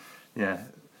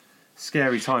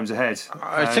scary times ahead.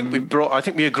 I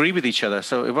think we agree with each other.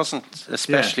 So it wasn't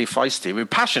especially feisty. We were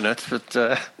passionate, but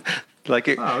it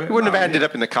wouldn't have ended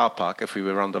up in the car park if we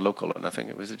were on the local. And I think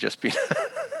it was just been.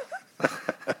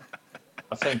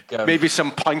 I think maybe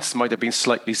some pints might have been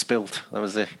slightly spilt. That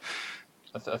was it.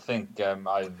 I think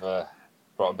I've brought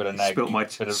a bit of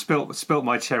negative. Spilt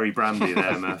my cherry brandy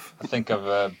there, Murph. I think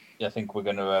we're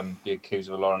going to be accused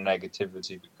of a lot of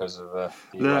negativity because of the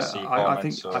USC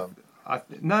comments.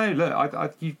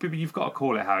 You've got to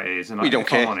call it how it is. And we don't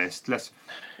care. I'm honest,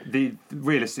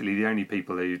 realistically, the only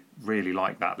people who really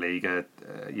like that league are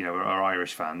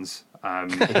Irish fans.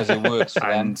 Because it works for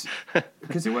them.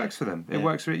 Because it works for them. It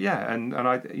works for it. Yeah, and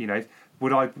I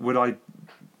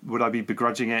would I be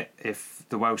begrudging it if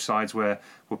the Welsh sides were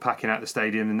packing out the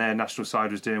stadium and their national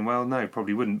side was doing well? No,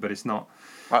 probably wouldn't. But it's not.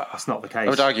 That's not the case. I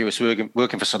would argue it's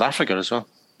working for South Africa as well.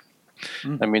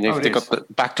 I mean, they've got the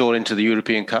back door into the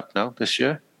European Cup now this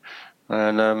year,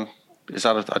 and I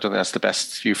don't think that's the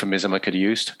best euphemism I could have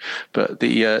used, but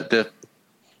they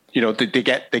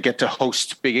get to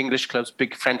host big English clubs,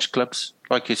 big French clubs.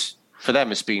 For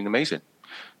them, it's been amazing.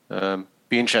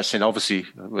 Be interesting. Obviously,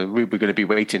 we're going to be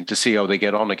waiting to see how they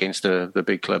get on against the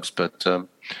big clubs, but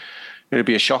it'll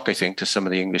be a shock, I think, to some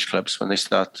of the English clubs when they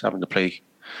start having to play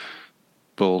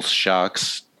bulls,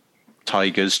 sharks,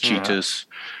 tigers, cheetahs.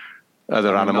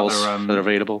 Other animals that are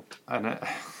available, and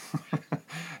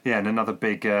another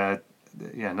big,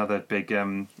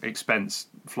 expense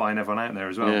flying everyone out there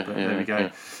as well. There we go.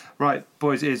 Yeah. Right,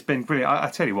 boys, it's been brilliant. I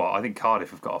tell you what, I think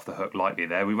Cardiff have got off the hook lightly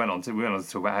there. We went on to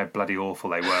talk about how bloody awful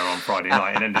they were on Friday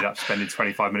night, and ended up spending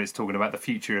 25 minutes talking about the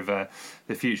future of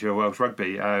Welsh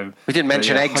rugby. We didn't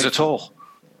mention eggs at all.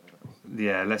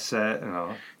 Yeah, let's. Yeah,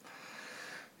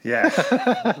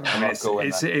 I mean,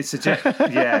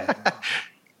 yeah.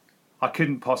 I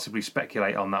couldn't possibly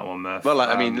speculate on that one, Murph. Well,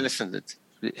 I mean, listen,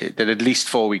 they're at least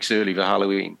 4 weeks early for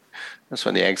Halloween. That's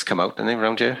when the eggs come out, aren't they,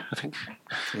 around here, I think?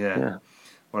 Yeah.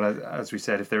 Well, as we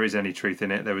said, if there is any truth in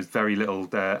it, there was very little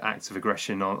acts of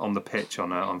aggression on the pitch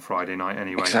on Friday night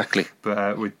anyway. Exactly.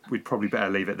 But we'd probably better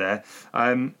leave it there.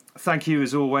 Thank you,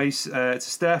 as always, to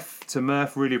Steph, to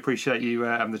Murph. Really appreciate you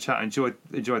having the chat. Enjoyed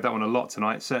that one a lot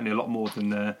tonight. Certainly a lot more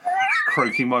than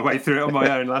croaking my way through it on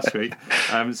my own last week.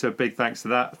 So big thanks to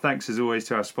that. Thanks, as always,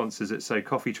 to our sponsors at So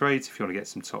Coffee Trades. If you want to get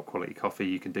some top quality coffee,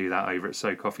 you can do that over at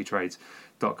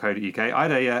socoffeetrades.co.uk. I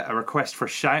had a request for a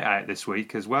shout out this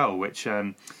week as well, which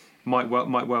might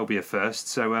well be a first.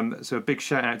 So a big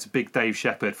shout out to Big Dave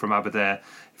Shepherd from Aberdare.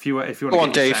 If you want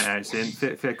to get your shout outs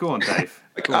in, go on, Dave.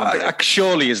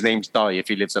 Surely his name's Di if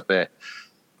he lives up there.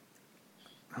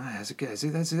 That's a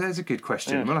good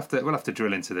question. Yeah. We'll have to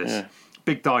drill into this. Yeah.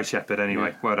 Big Di Shepherd,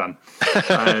 anyway. Yeah. Well done.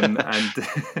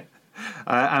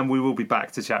 And we will be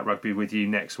back to chat rugby with you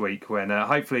next week, when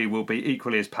hopefully we'll be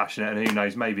equally as passionate, and who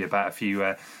knows, maybe about a few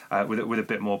with a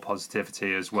bit more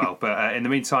positivity as well. But in the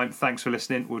meantime, thanks for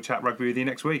listening. We'll chat rugby with you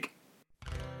next week.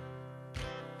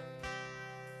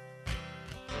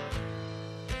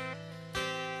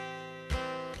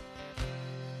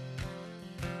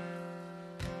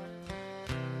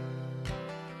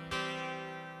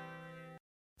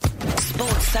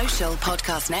 Sports Social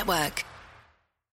Podcast Network.